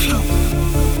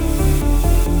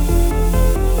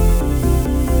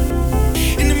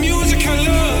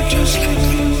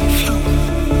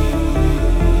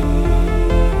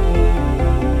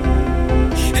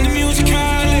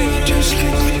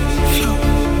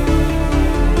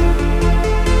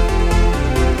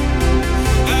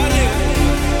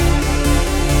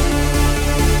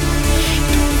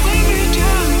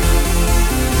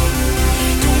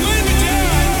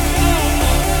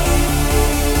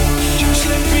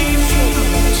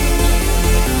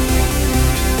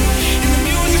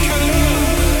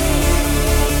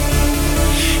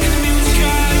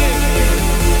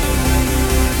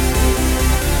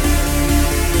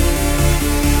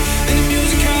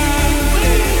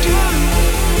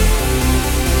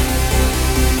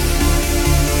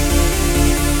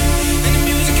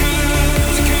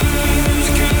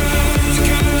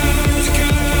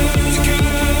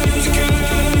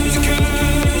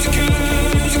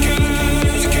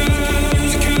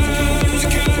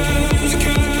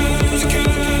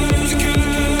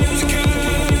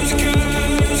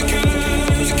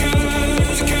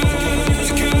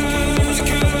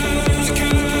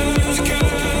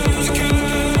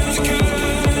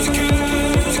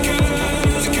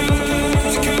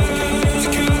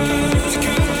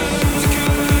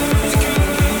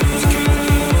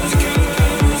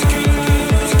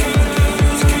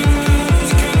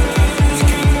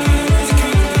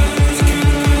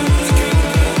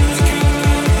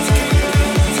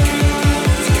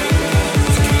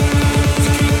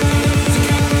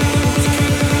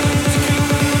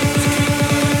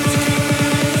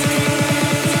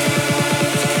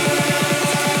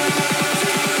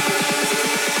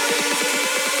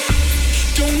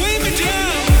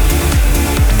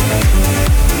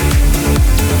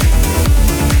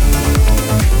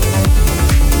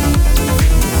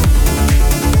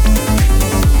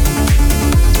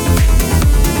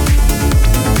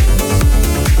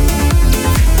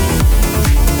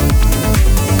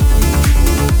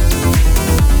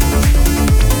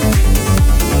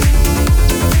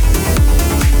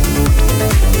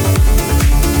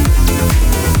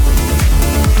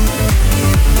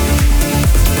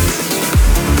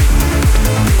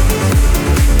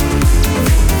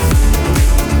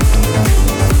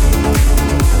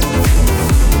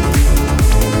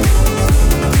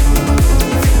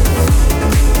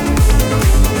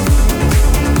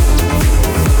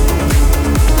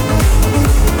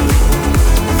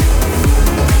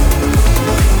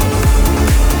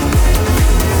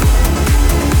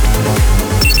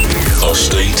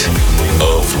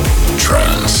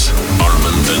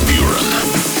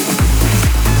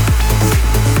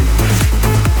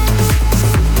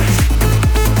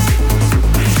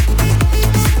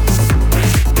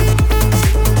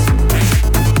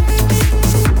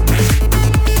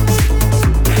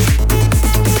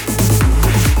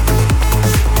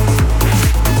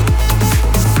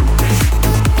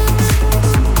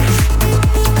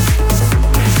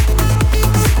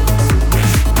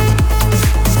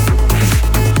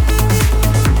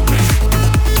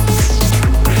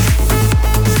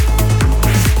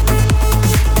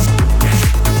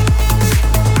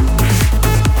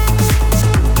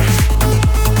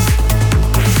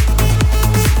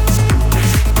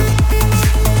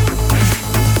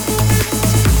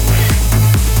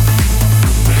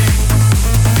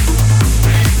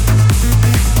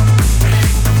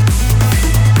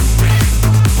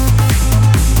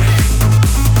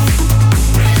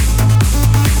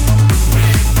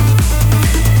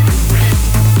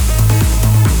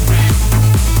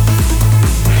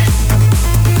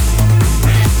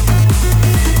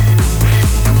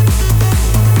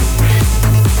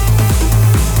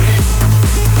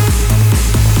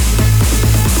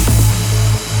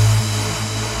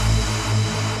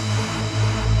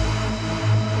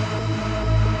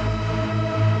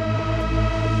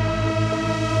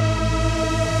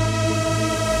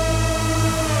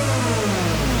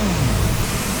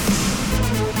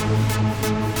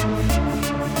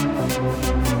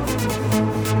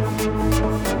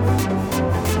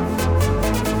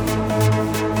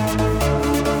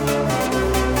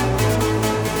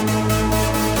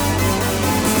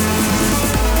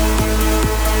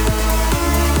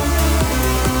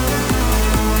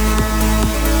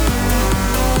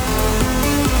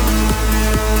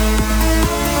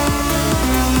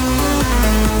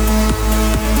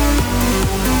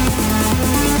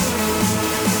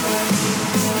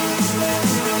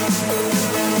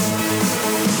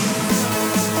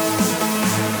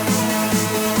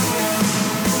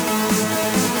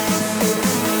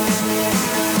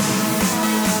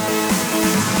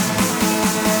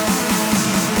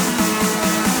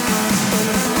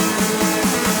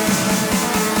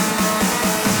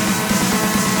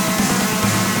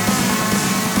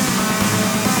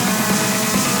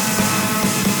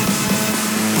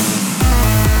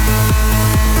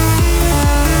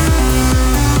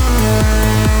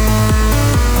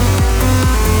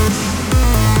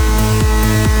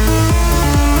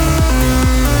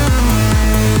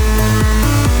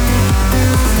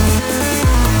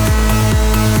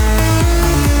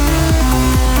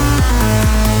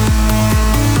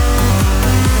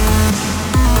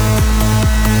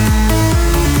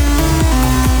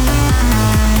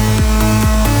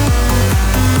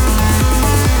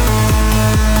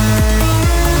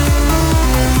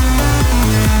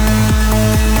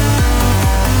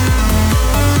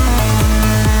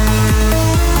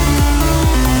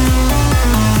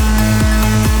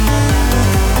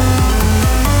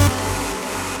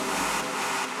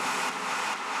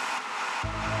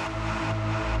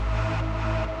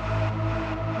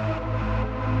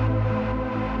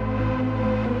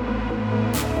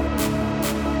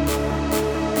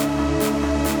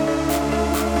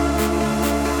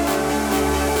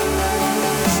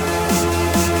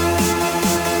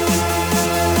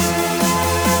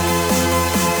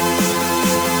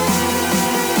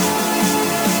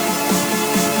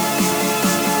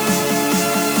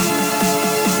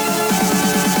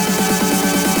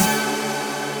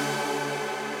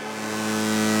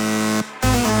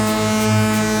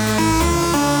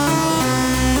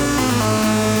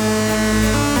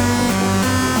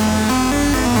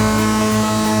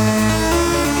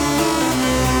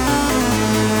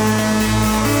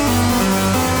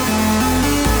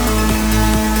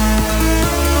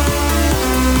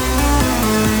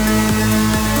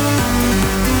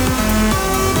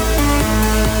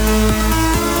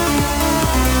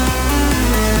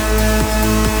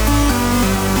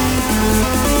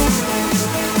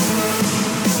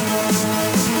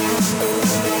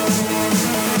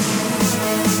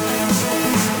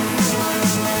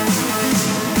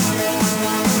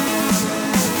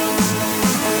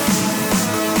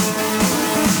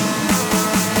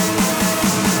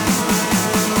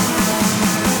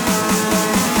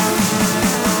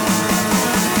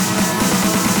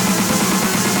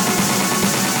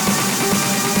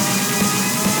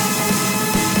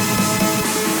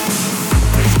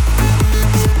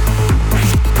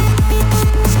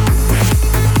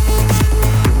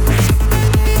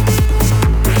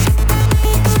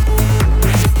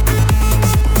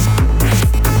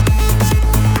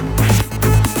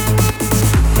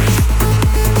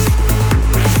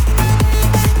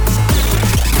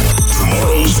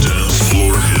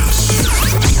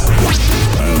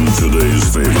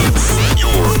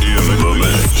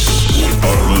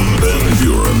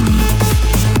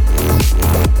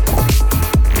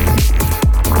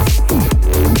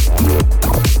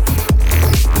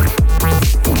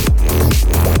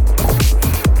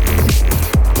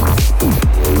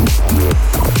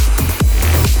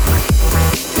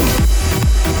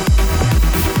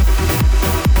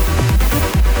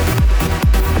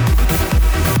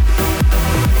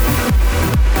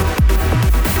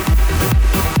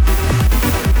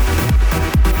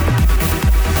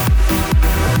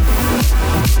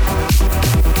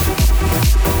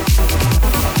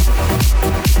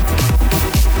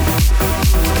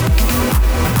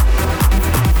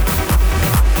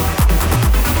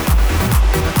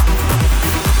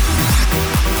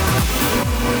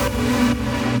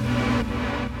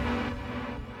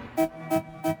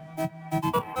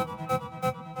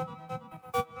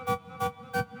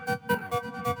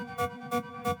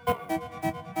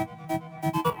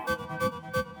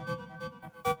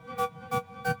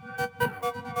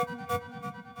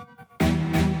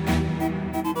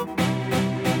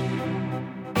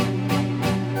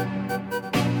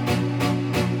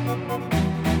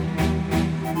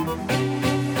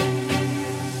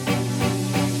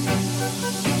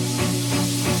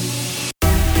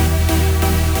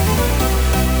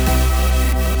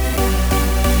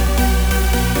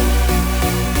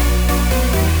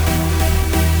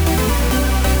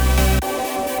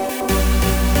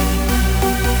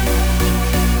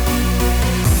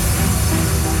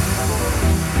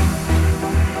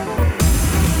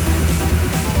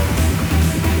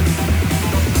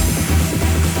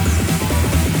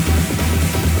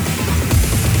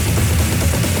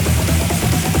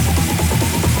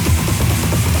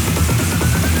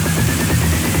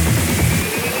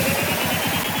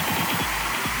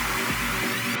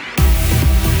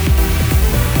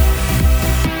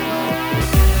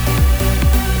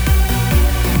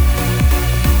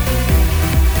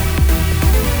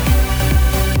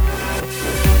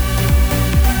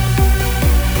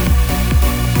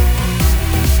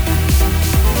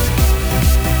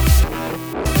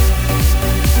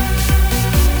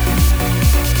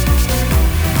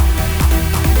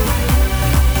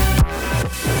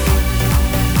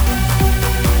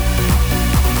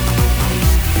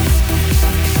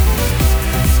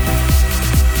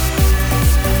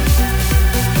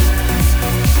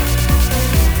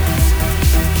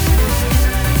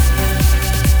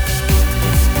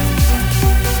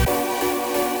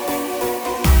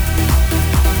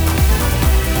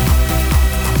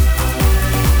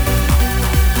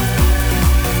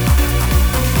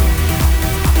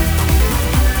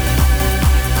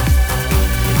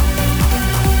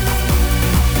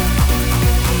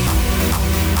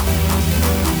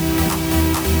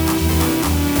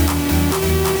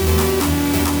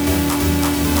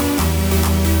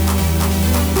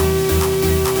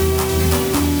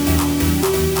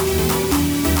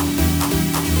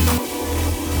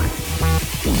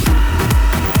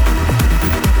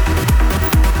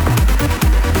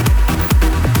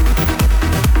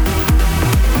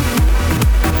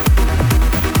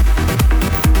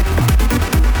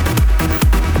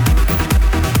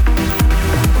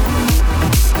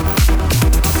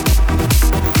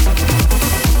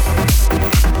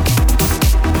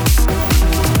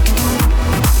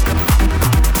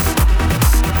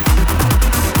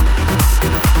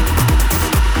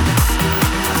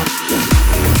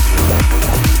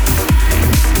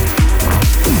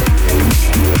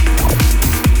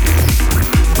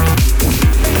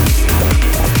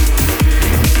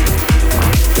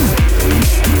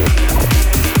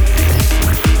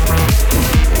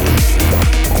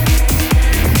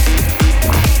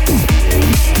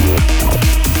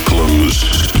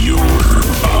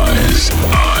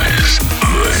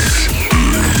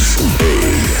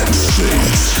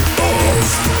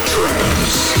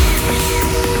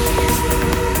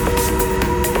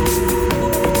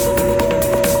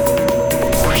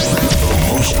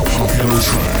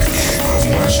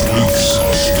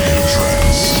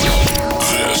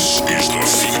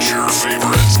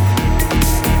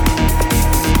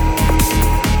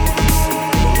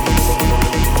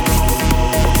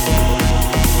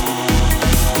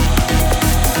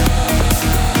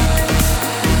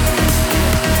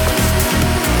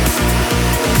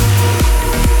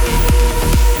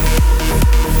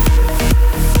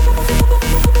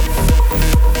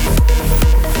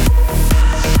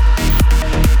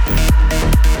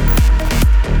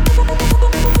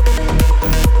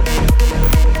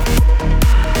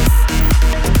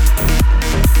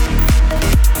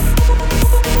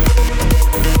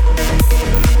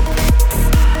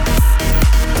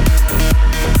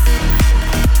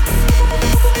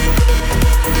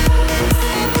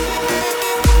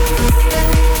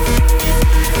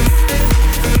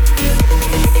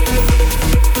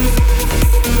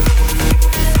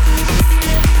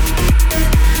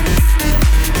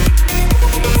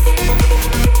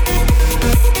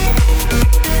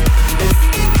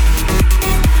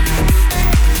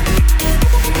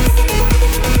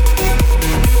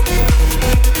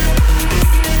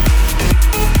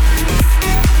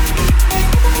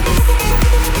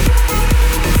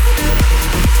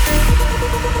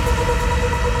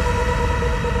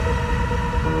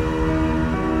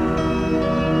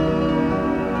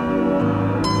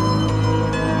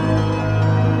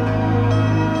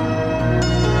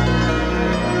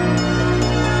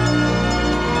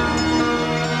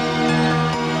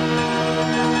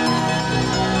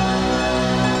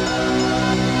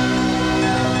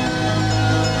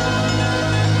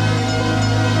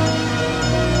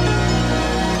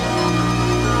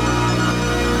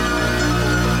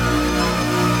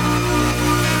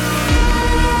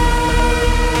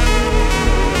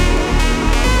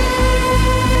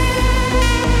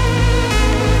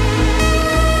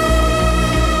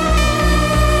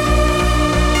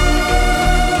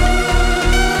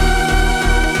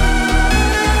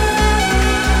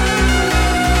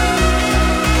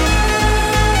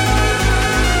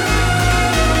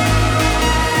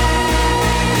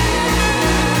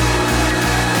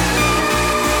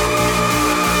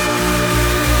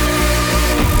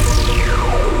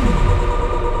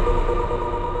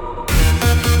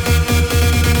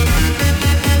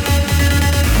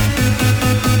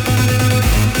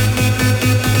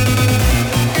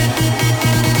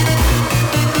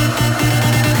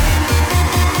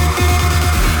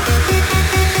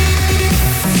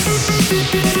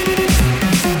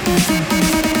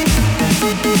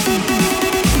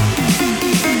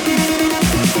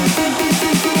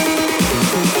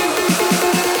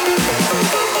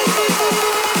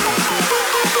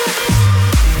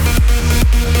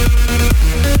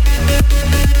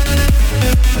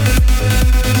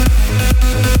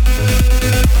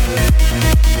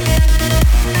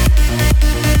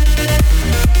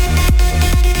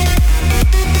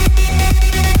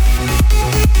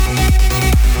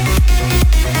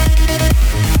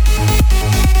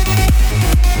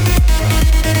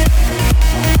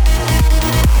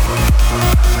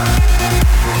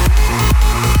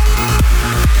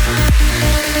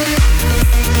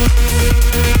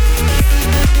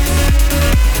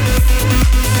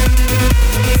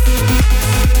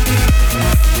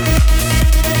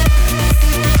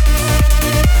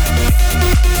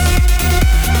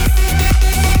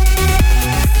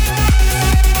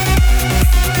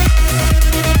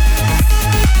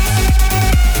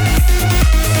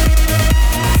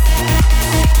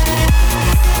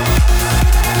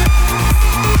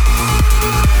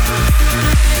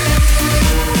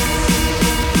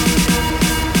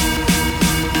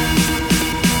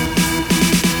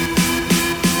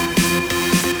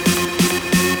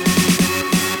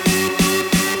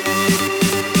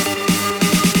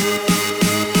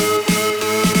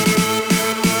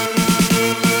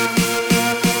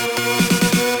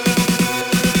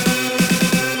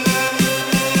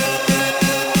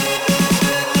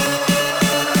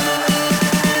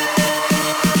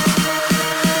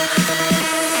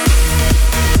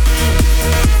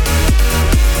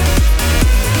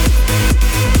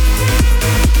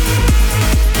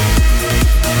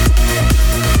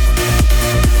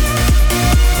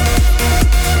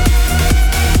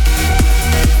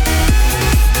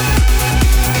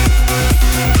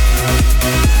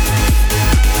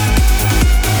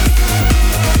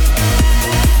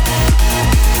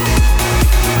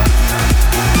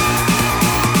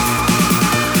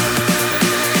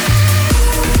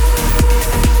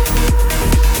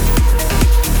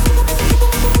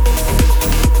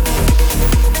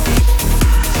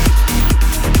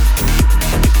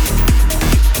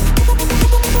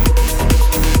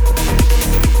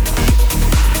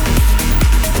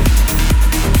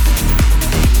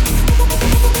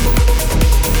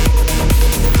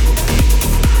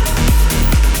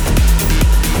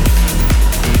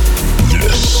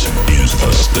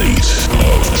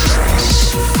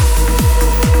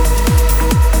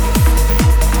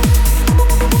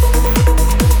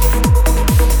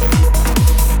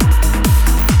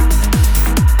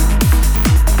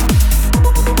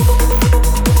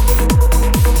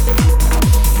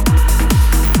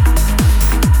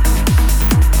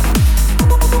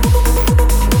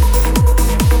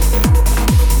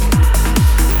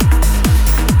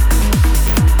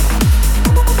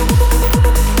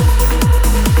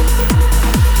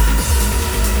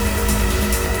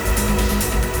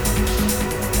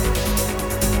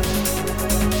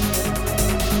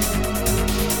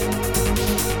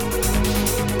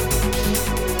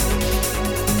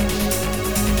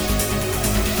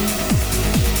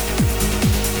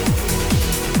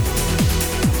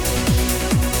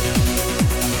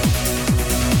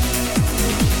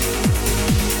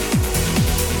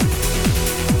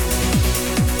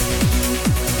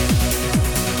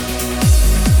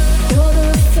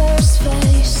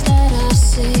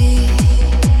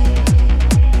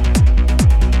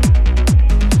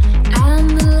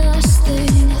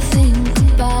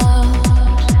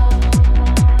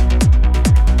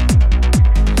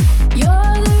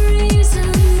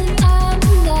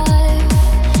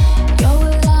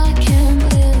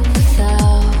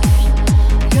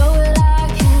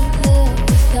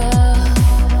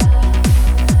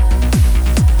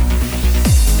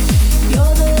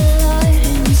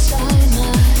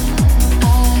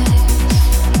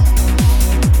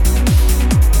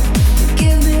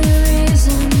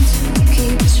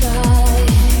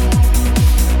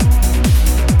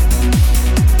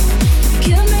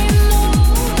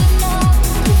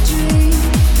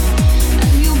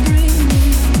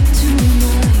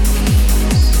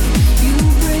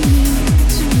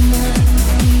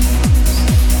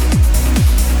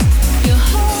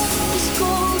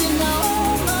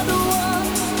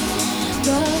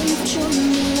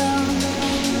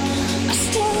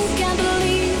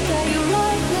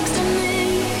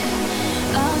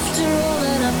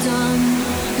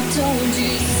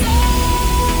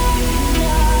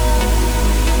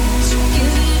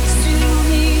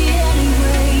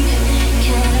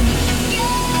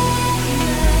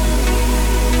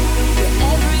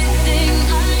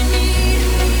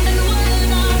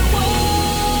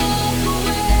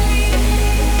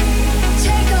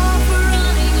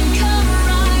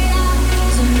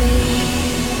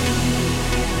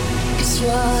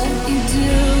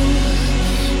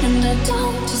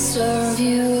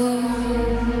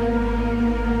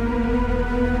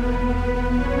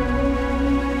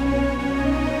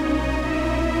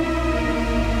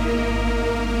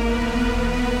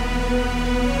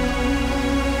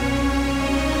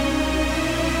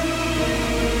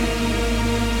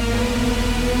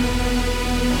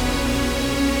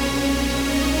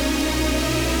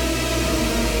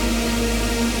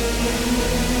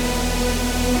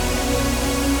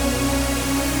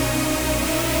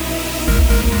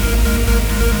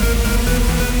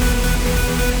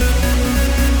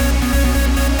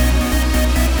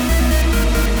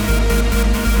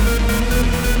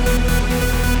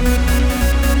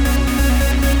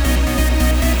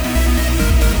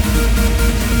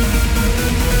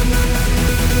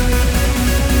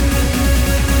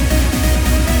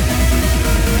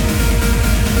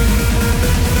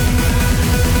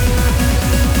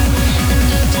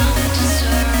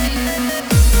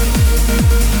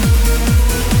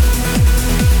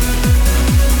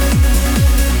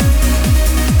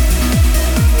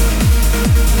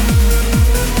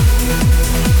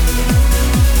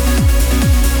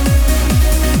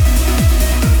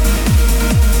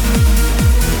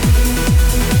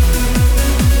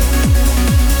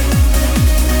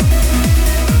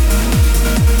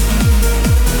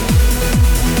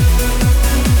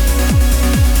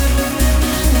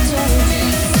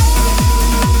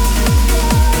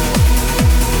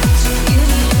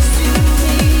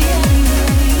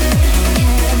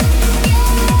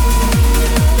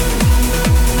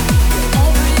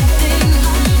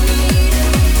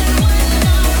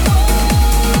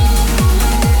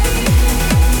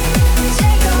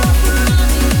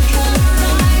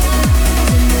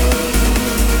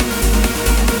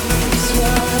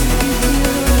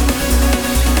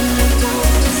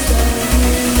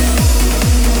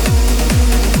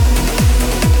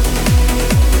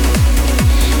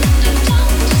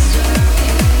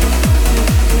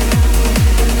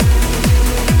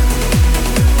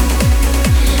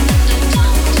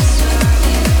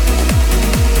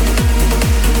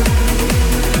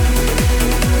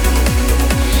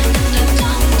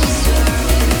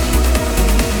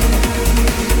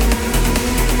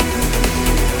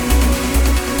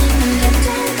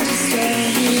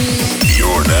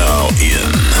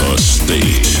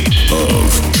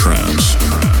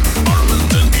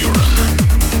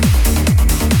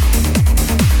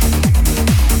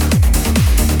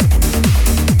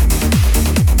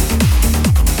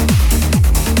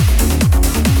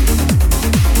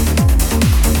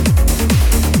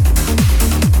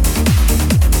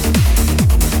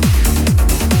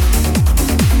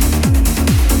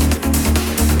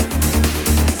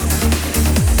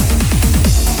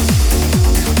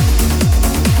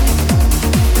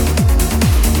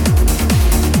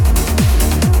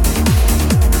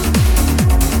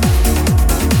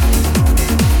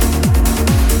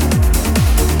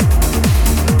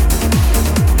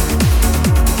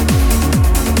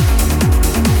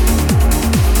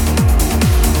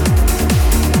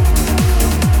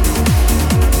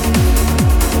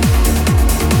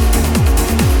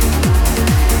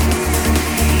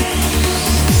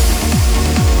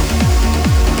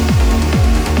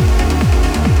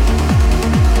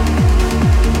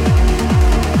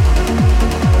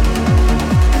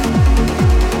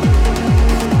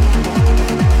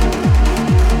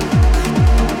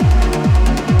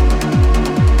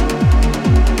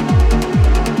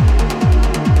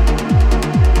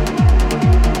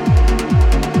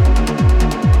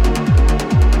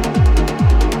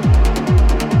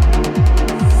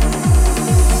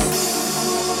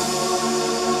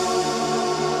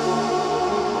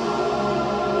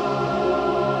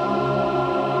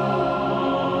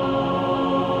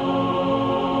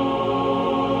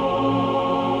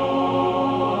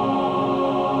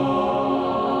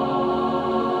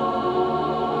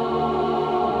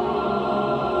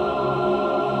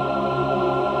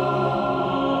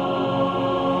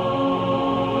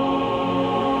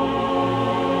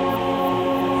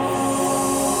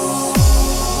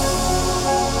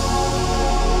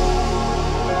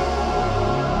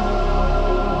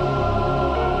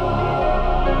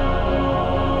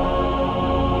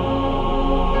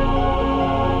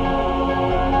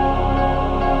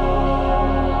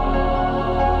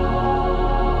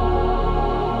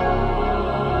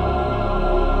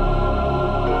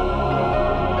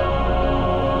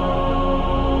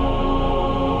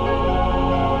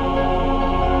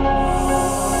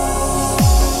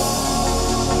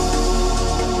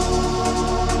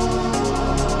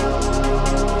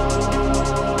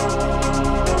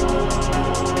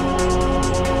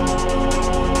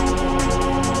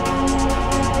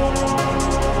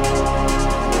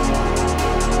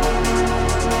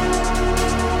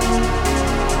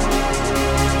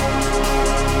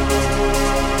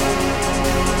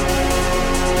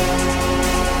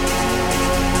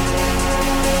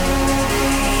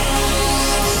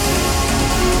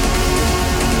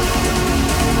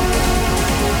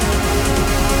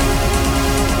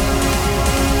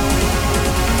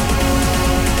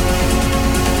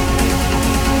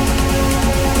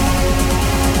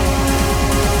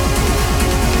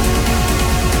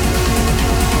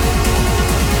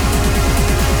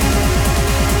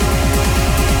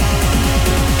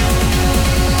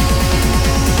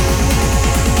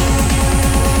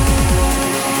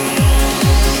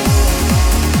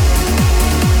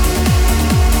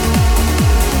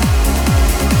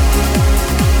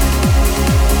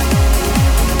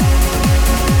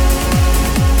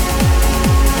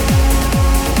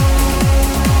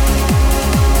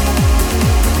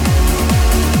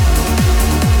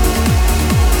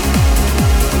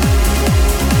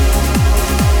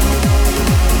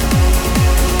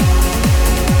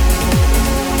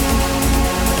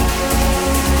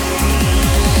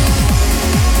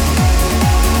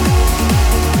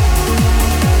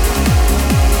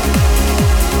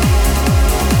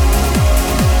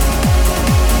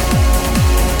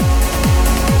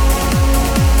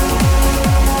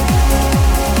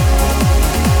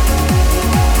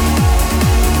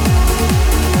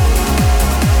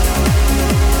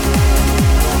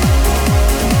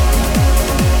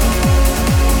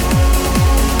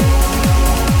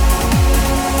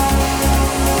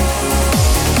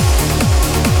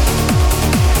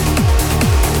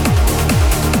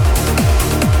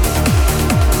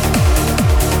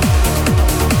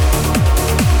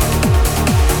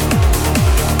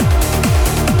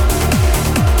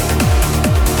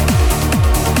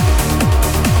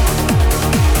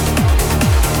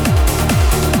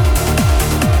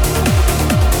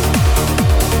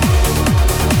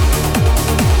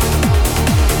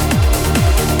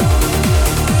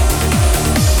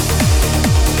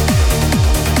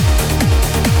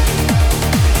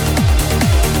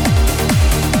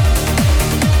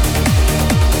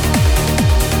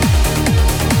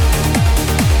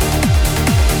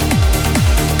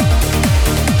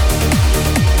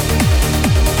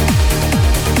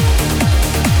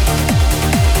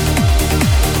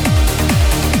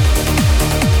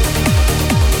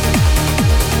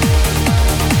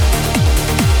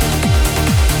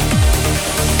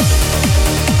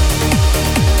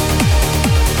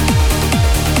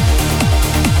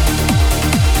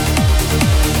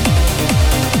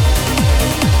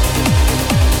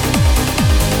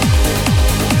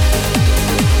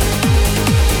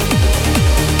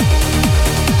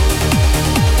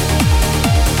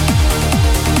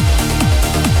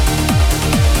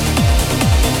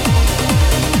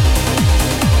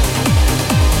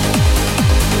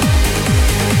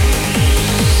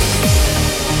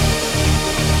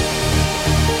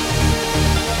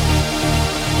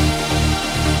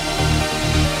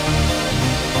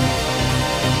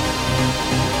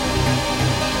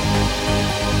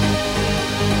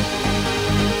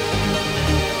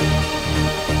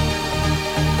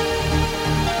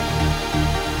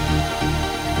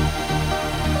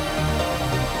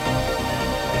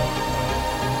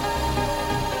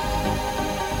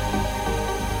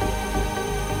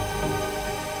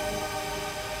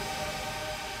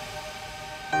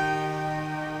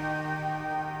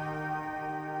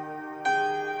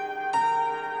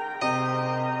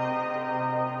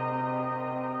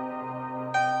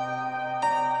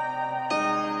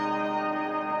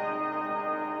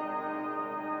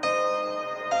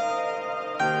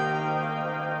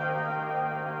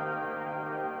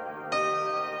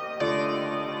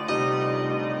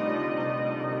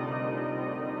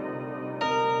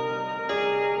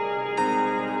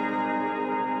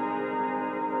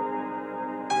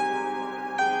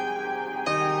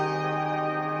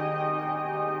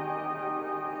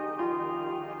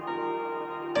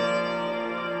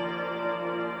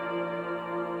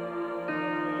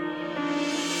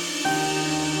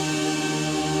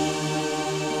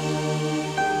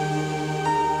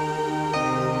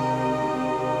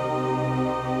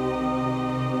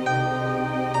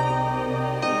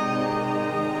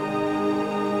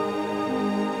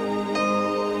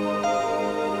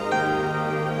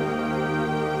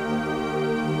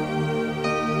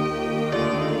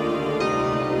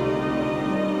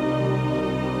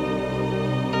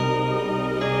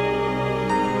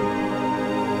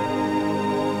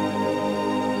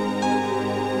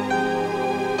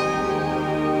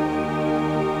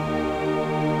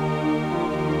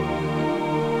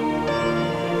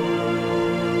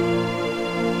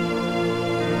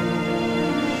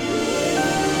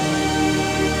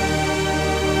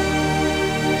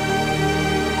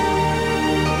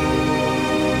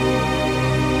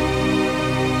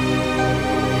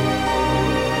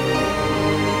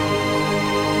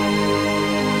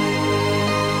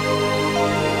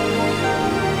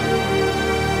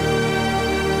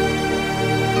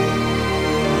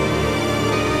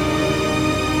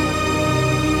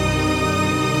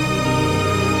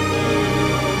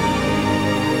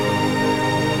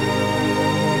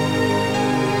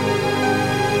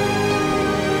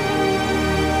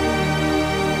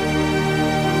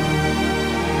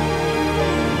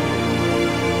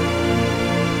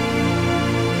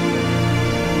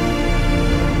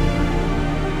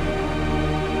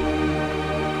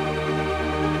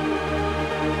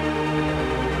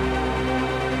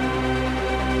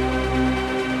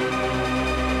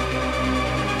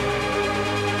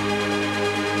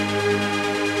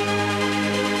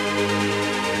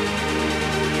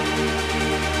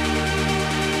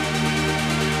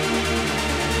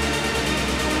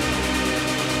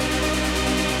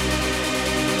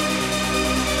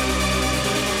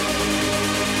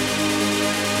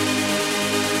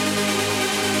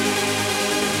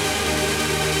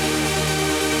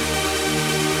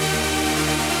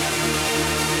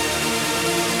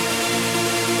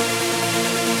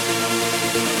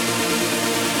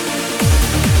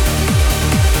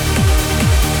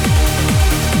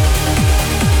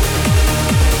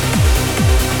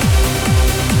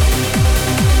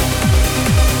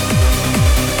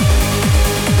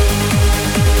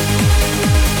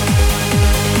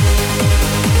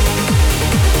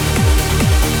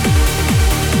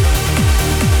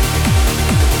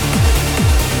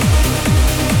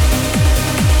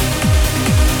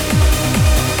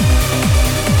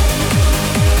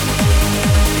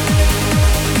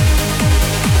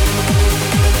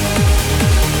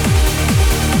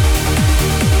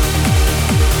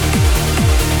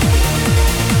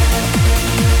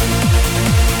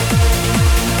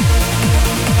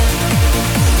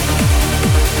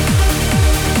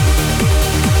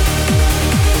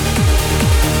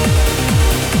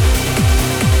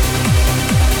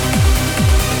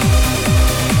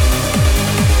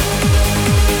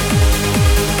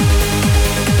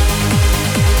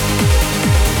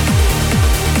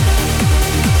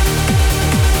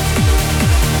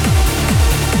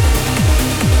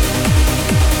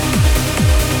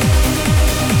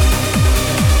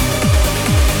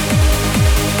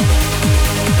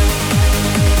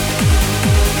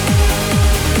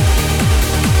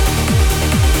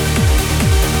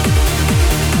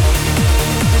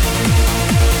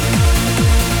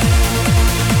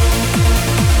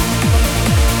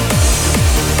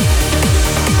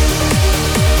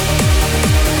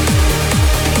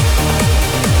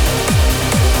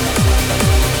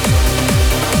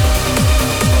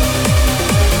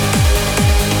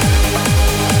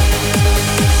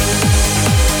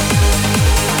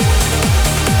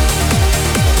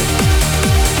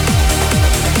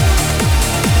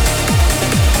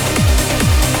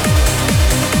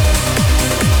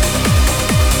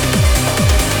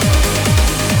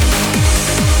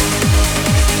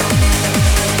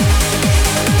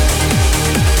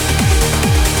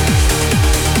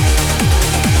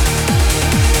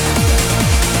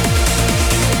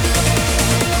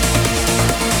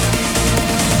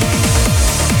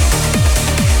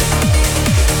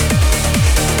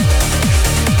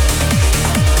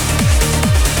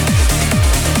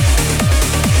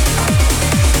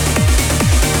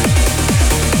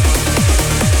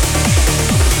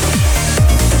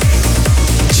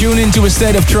tune into A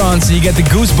State of Trance and you get the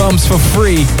goosebumps for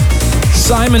free.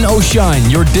 Simon O'Shine,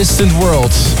 Your Distant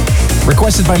World.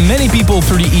 Requested by many people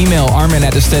through the email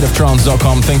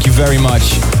armin@astateoftrance.com. Thank you very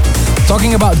much.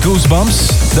 Talking about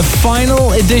goosebumps, the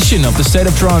final edition of the State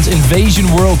of Trance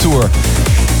Invasion World Tour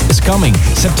is coming.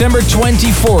 September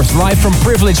 24th, live from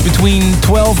Privilege between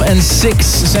 12 and 6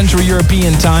 Central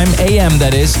European Time, AM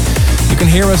that is. You can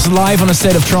hear us live on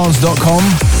astateoftrance.com.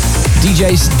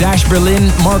 DJs Dash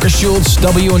Berlin, Marcus Schultz,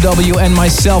 W&W and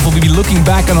myself will be looking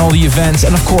back on all the events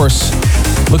and of course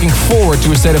looking forward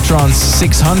to A State of Trance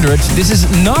 600. This is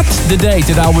not the date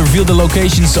that I'll reveal the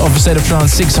locations of A State of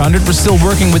Trance 600. We're still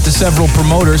working with the several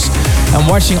promoters and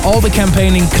watching all the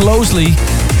campaigning closely.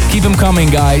 Keep them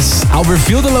coming, guys. I'll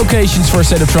reveal the locations for A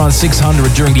State of Trance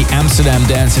 600 during the Amsterdam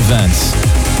Dance event.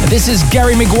 And this is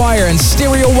Gary Maguire and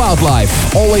Stereo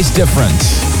Wildlife, Always Different.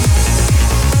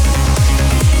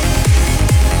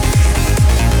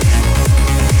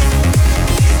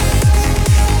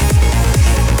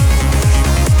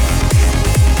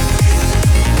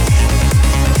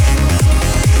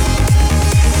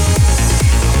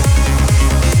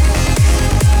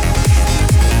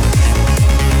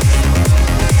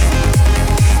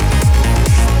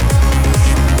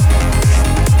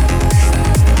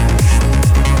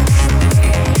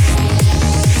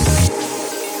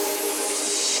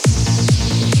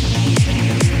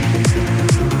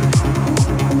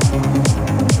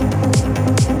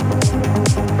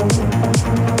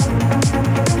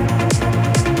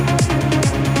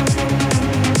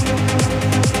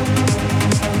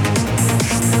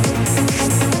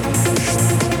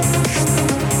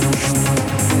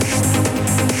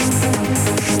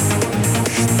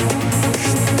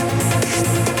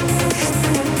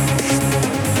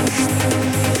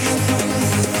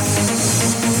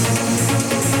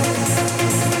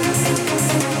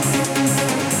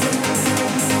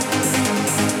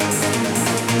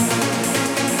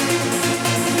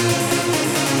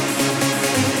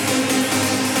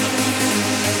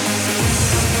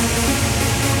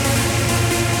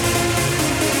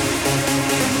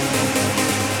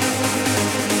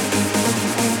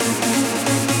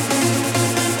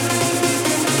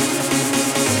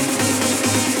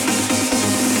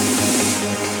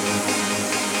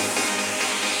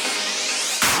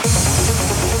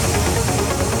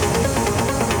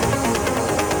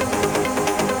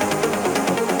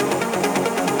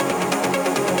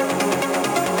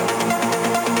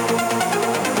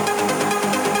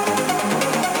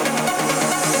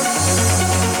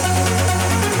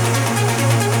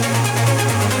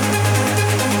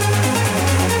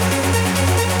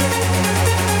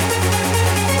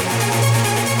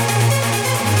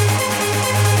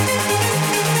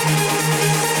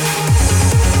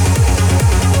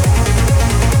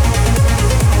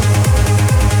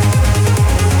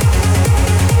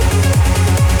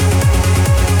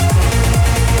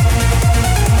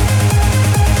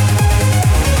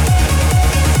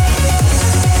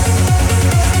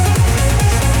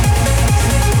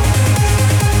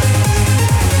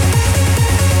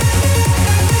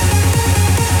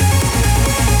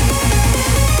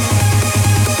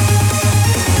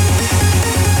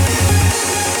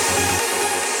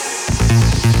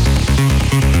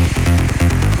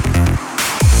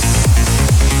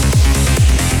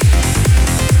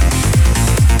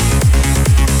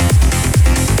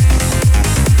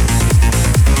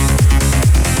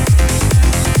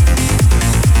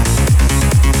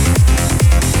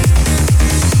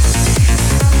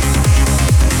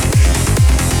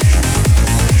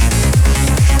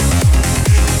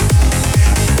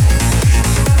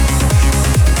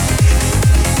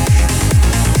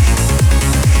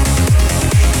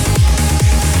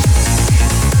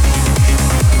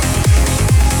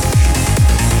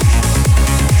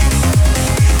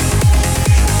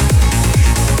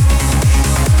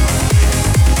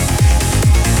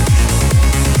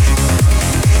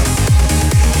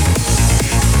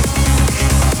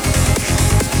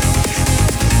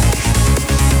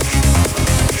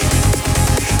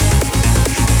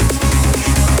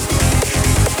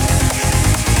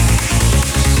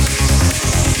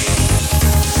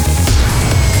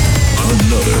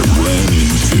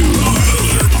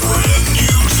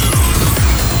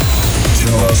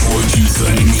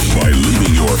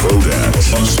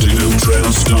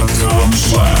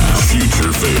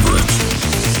 astateoftrance.com/future favorite.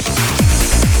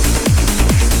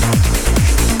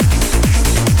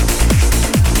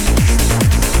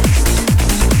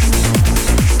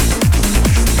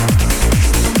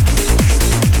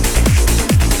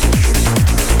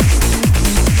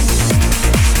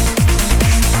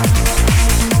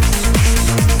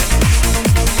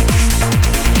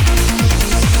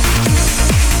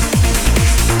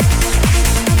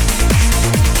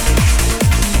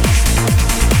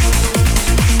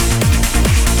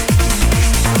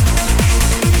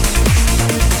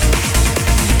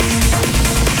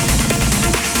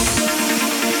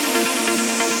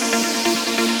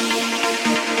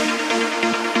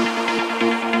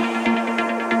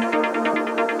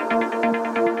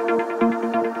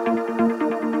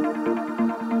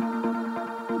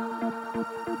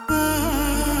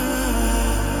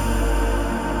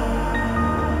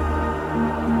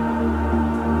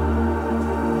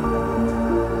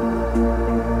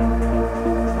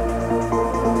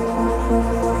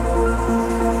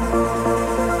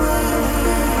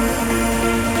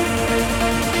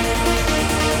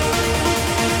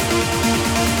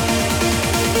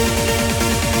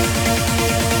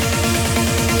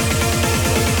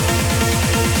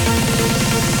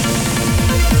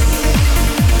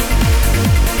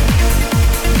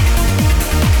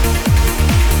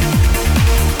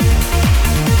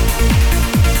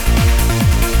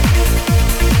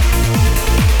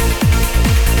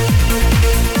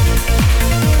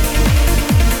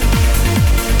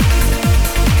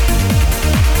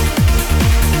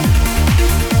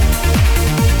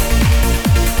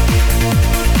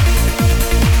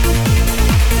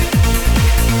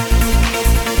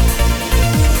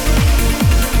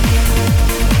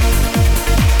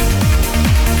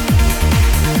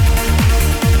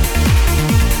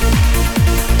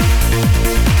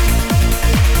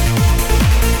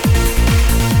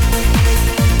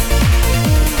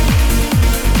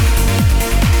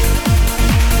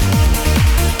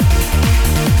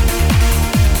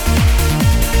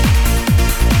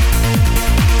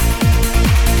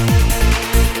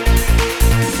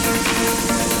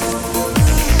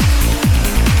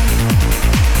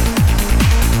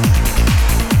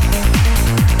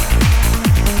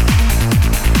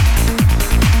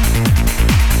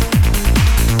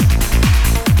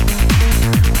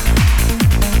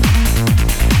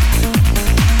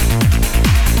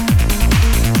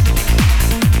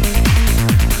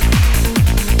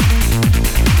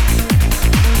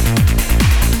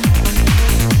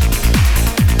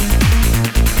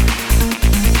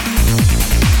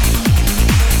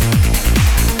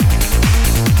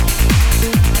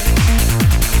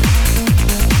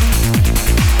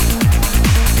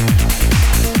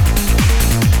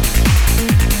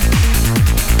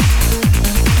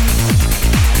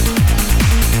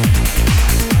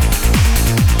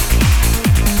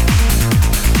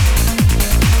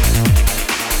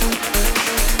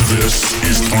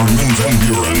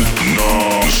 pure and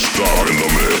non-stop in the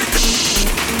mix.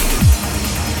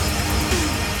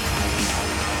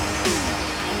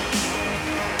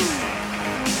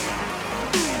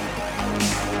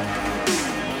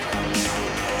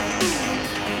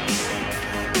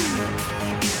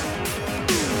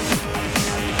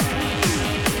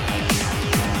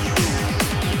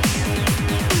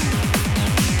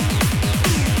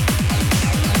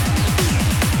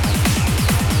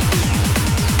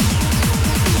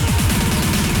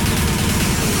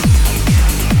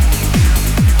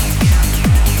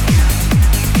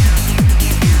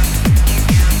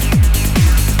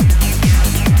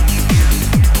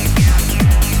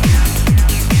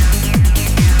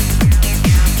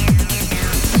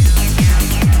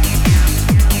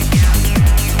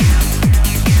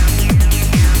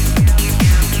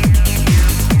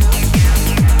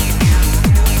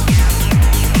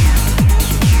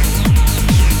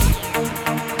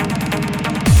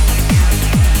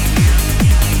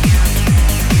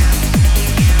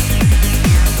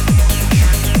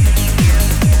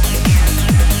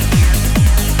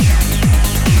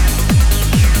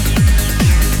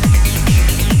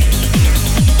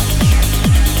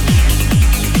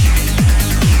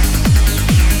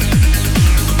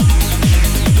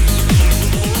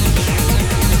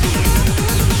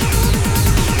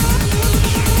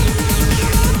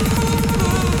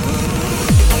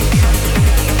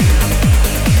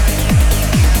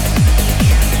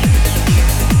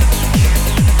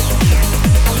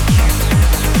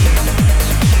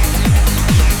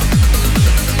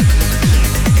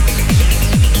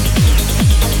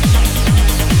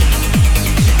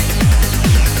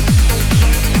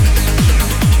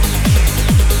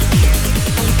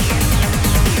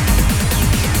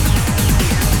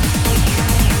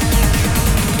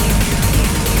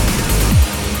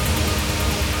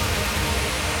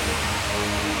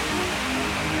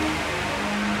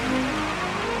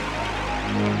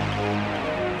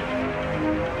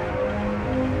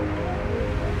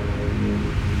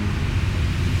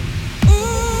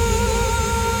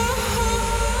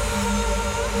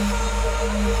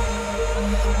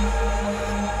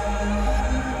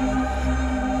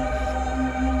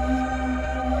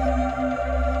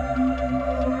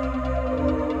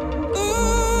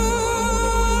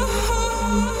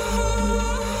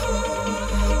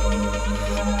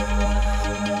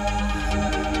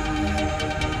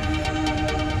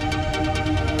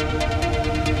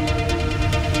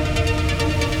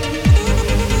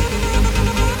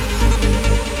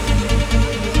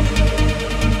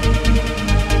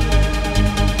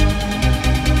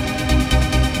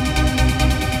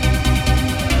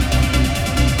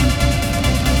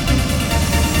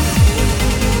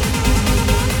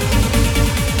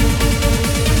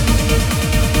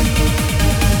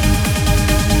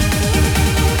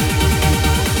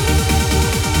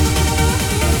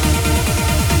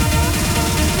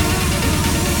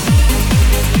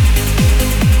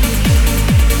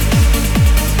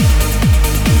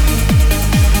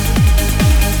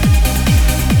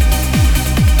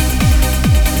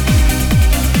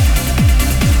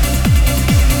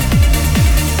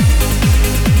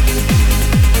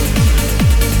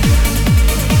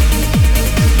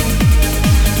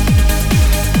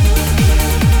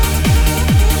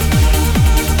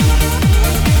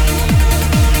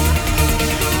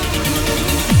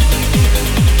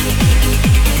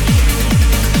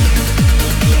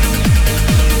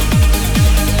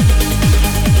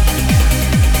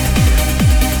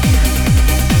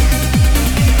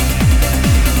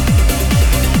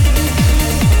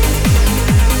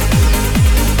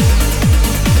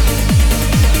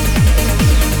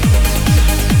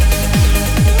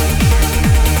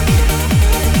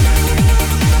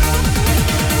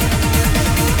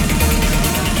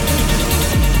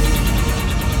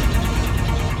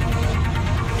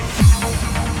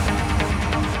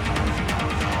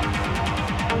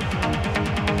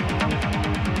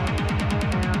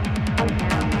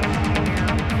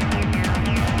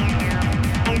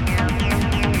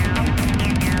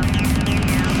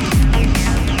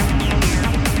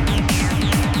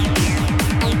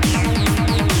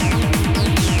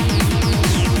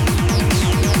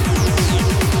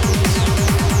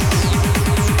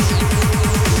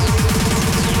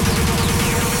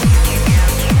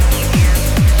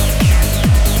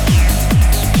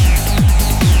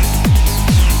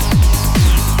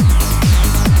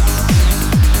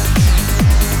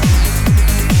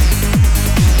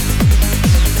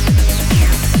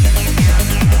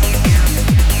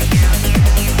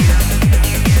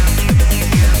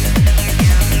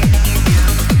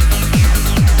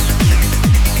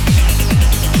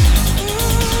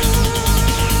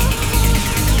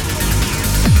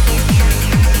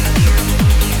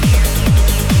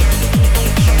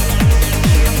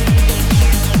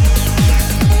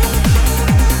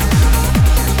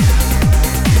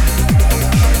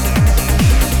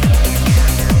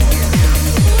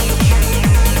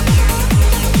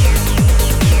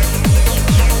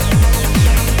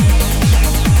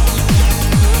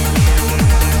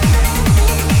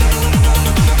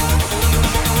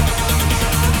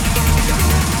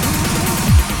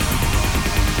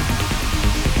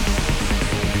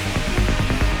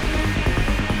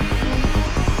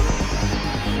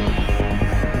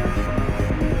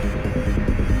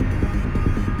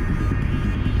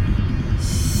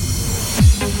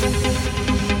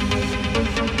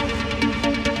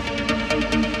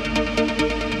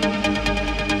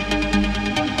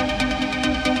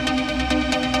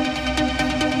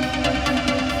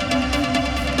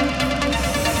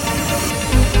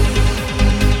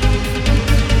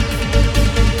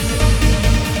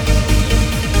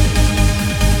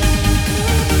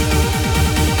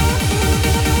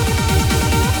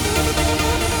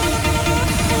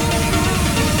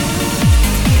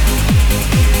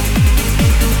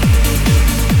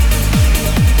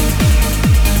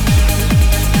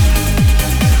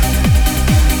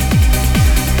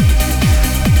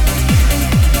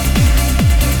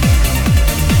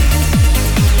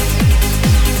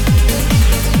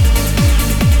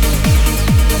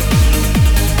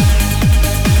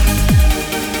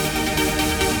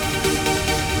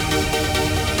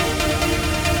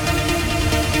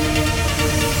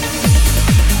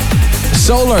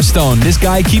 Solarstone. This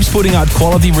guy keeps putting out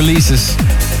quality releases.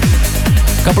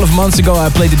 A couple of months ago I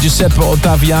played the Giuseppe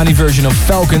Ottaviani version of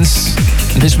Falcons.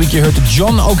 And this week you heard the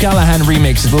John O'Callaghan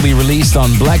remix. It will be released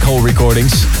on Black Hole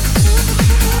Recordings.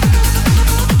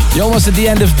 You're almost at the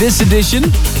end of this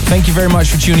edition. Thank you very much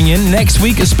for tuning in. Next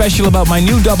week, a special about my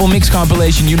new double mix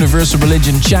compilation, Universal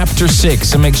Religion Chapter 6.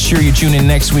 So make sure you tune in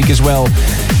next week as well.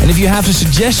 And if you have a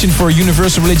suggestion for a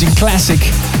Universal Religion classic,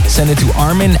 send it to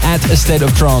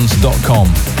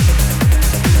armin@astateoftrance.com.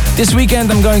 This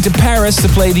weekend, I'm going to Paris to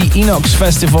play the Inox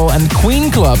Festival and Queen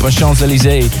Club on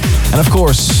Champs-Élysées. And of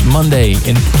course, Monday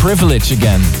in Privilege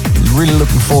again. Really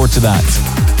looking forward to that.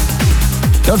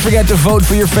 Don't forget to vote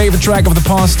for your favorite track of the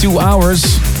past 2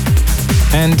 hours.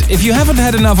 And if you haven't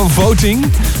had enough of voting,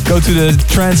 go to the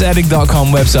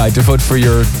transaddict.com website to vote for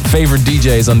your favorite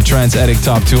DJs on the Trance Addict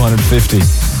Top 250.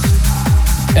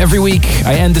 Every week,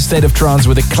 I end the State of Trance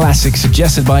with a classic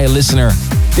suggested by a listener.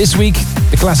 This week,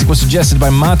 the classic was suggested by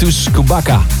Matus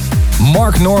Kubaka.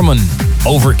 Mark Norman,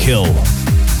 Overkill.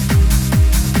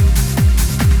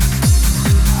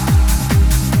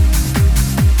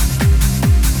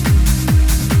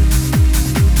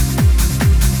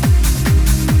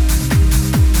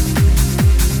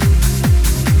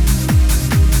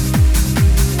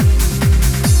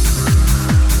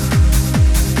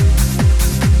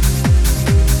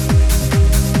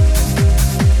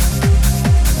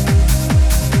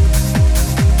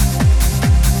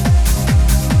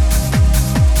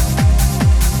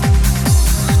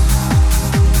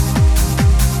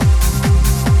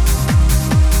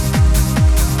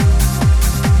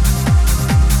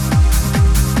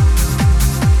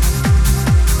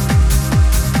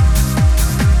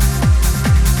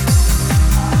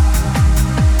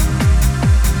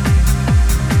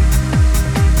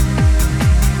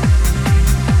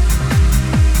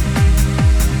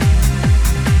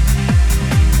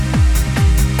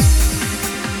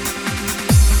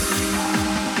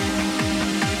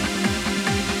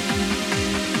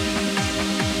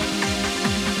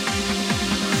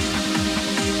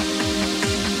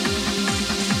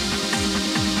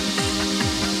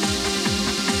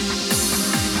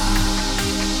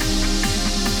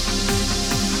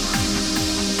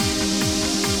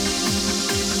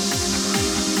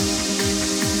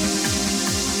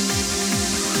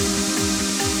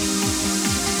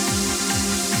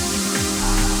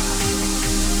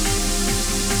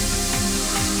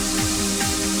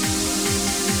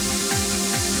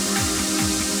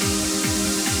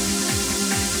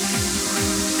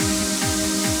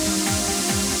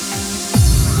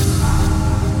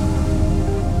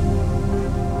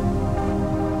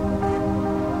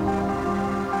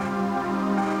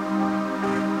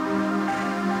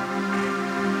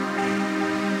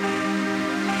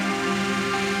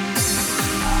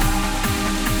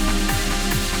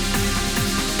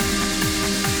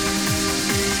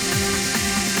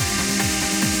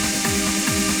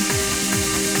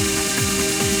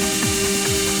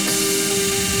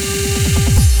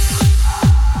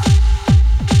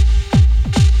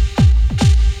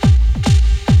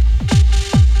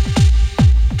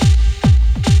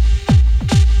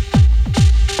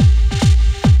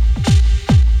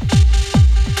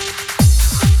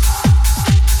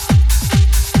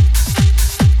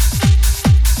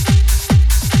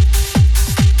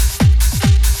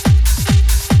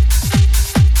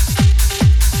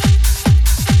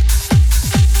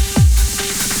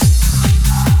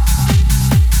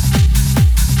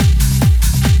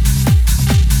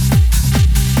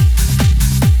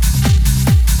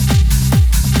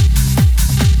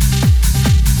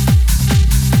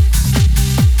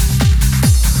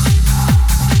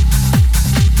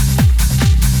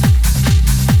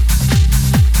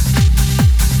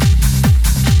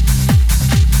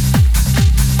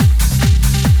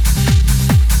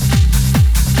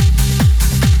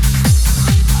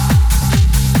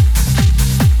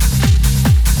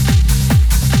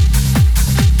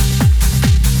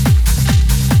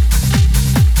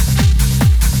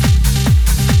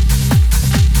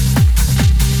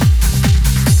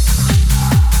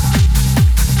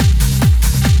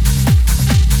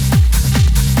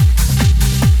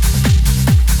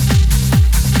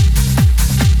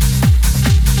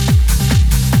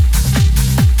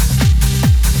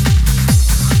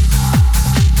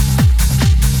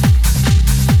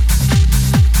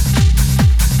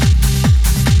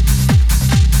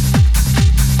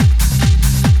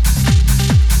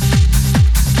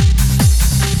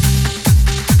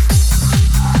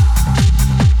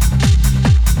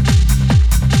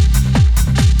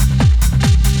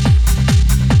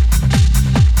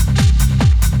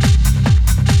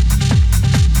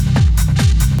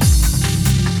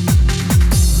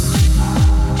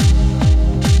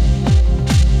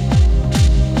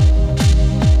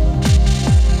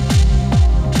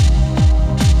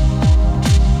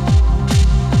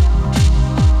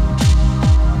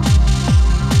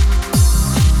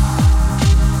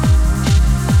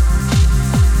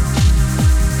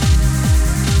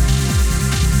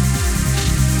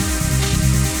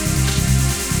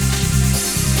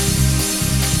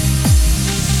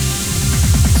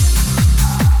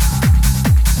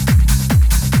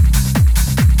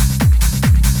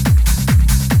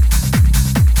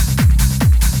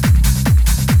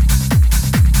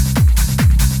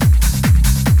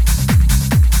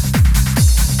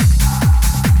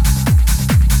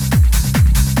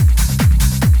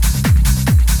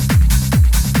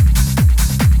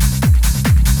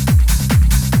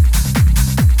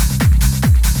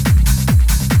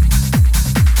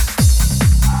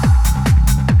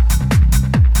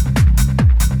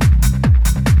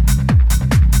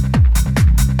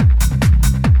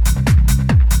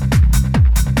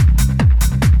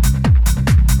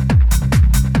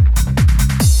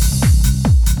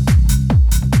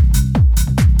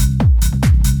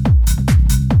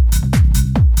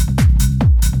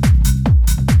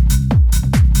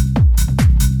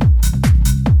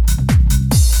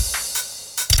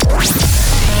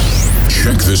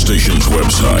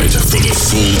 website for the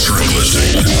full track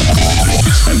listing.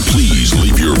 And please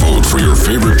leave your vote for your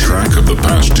favorite track of the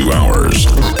past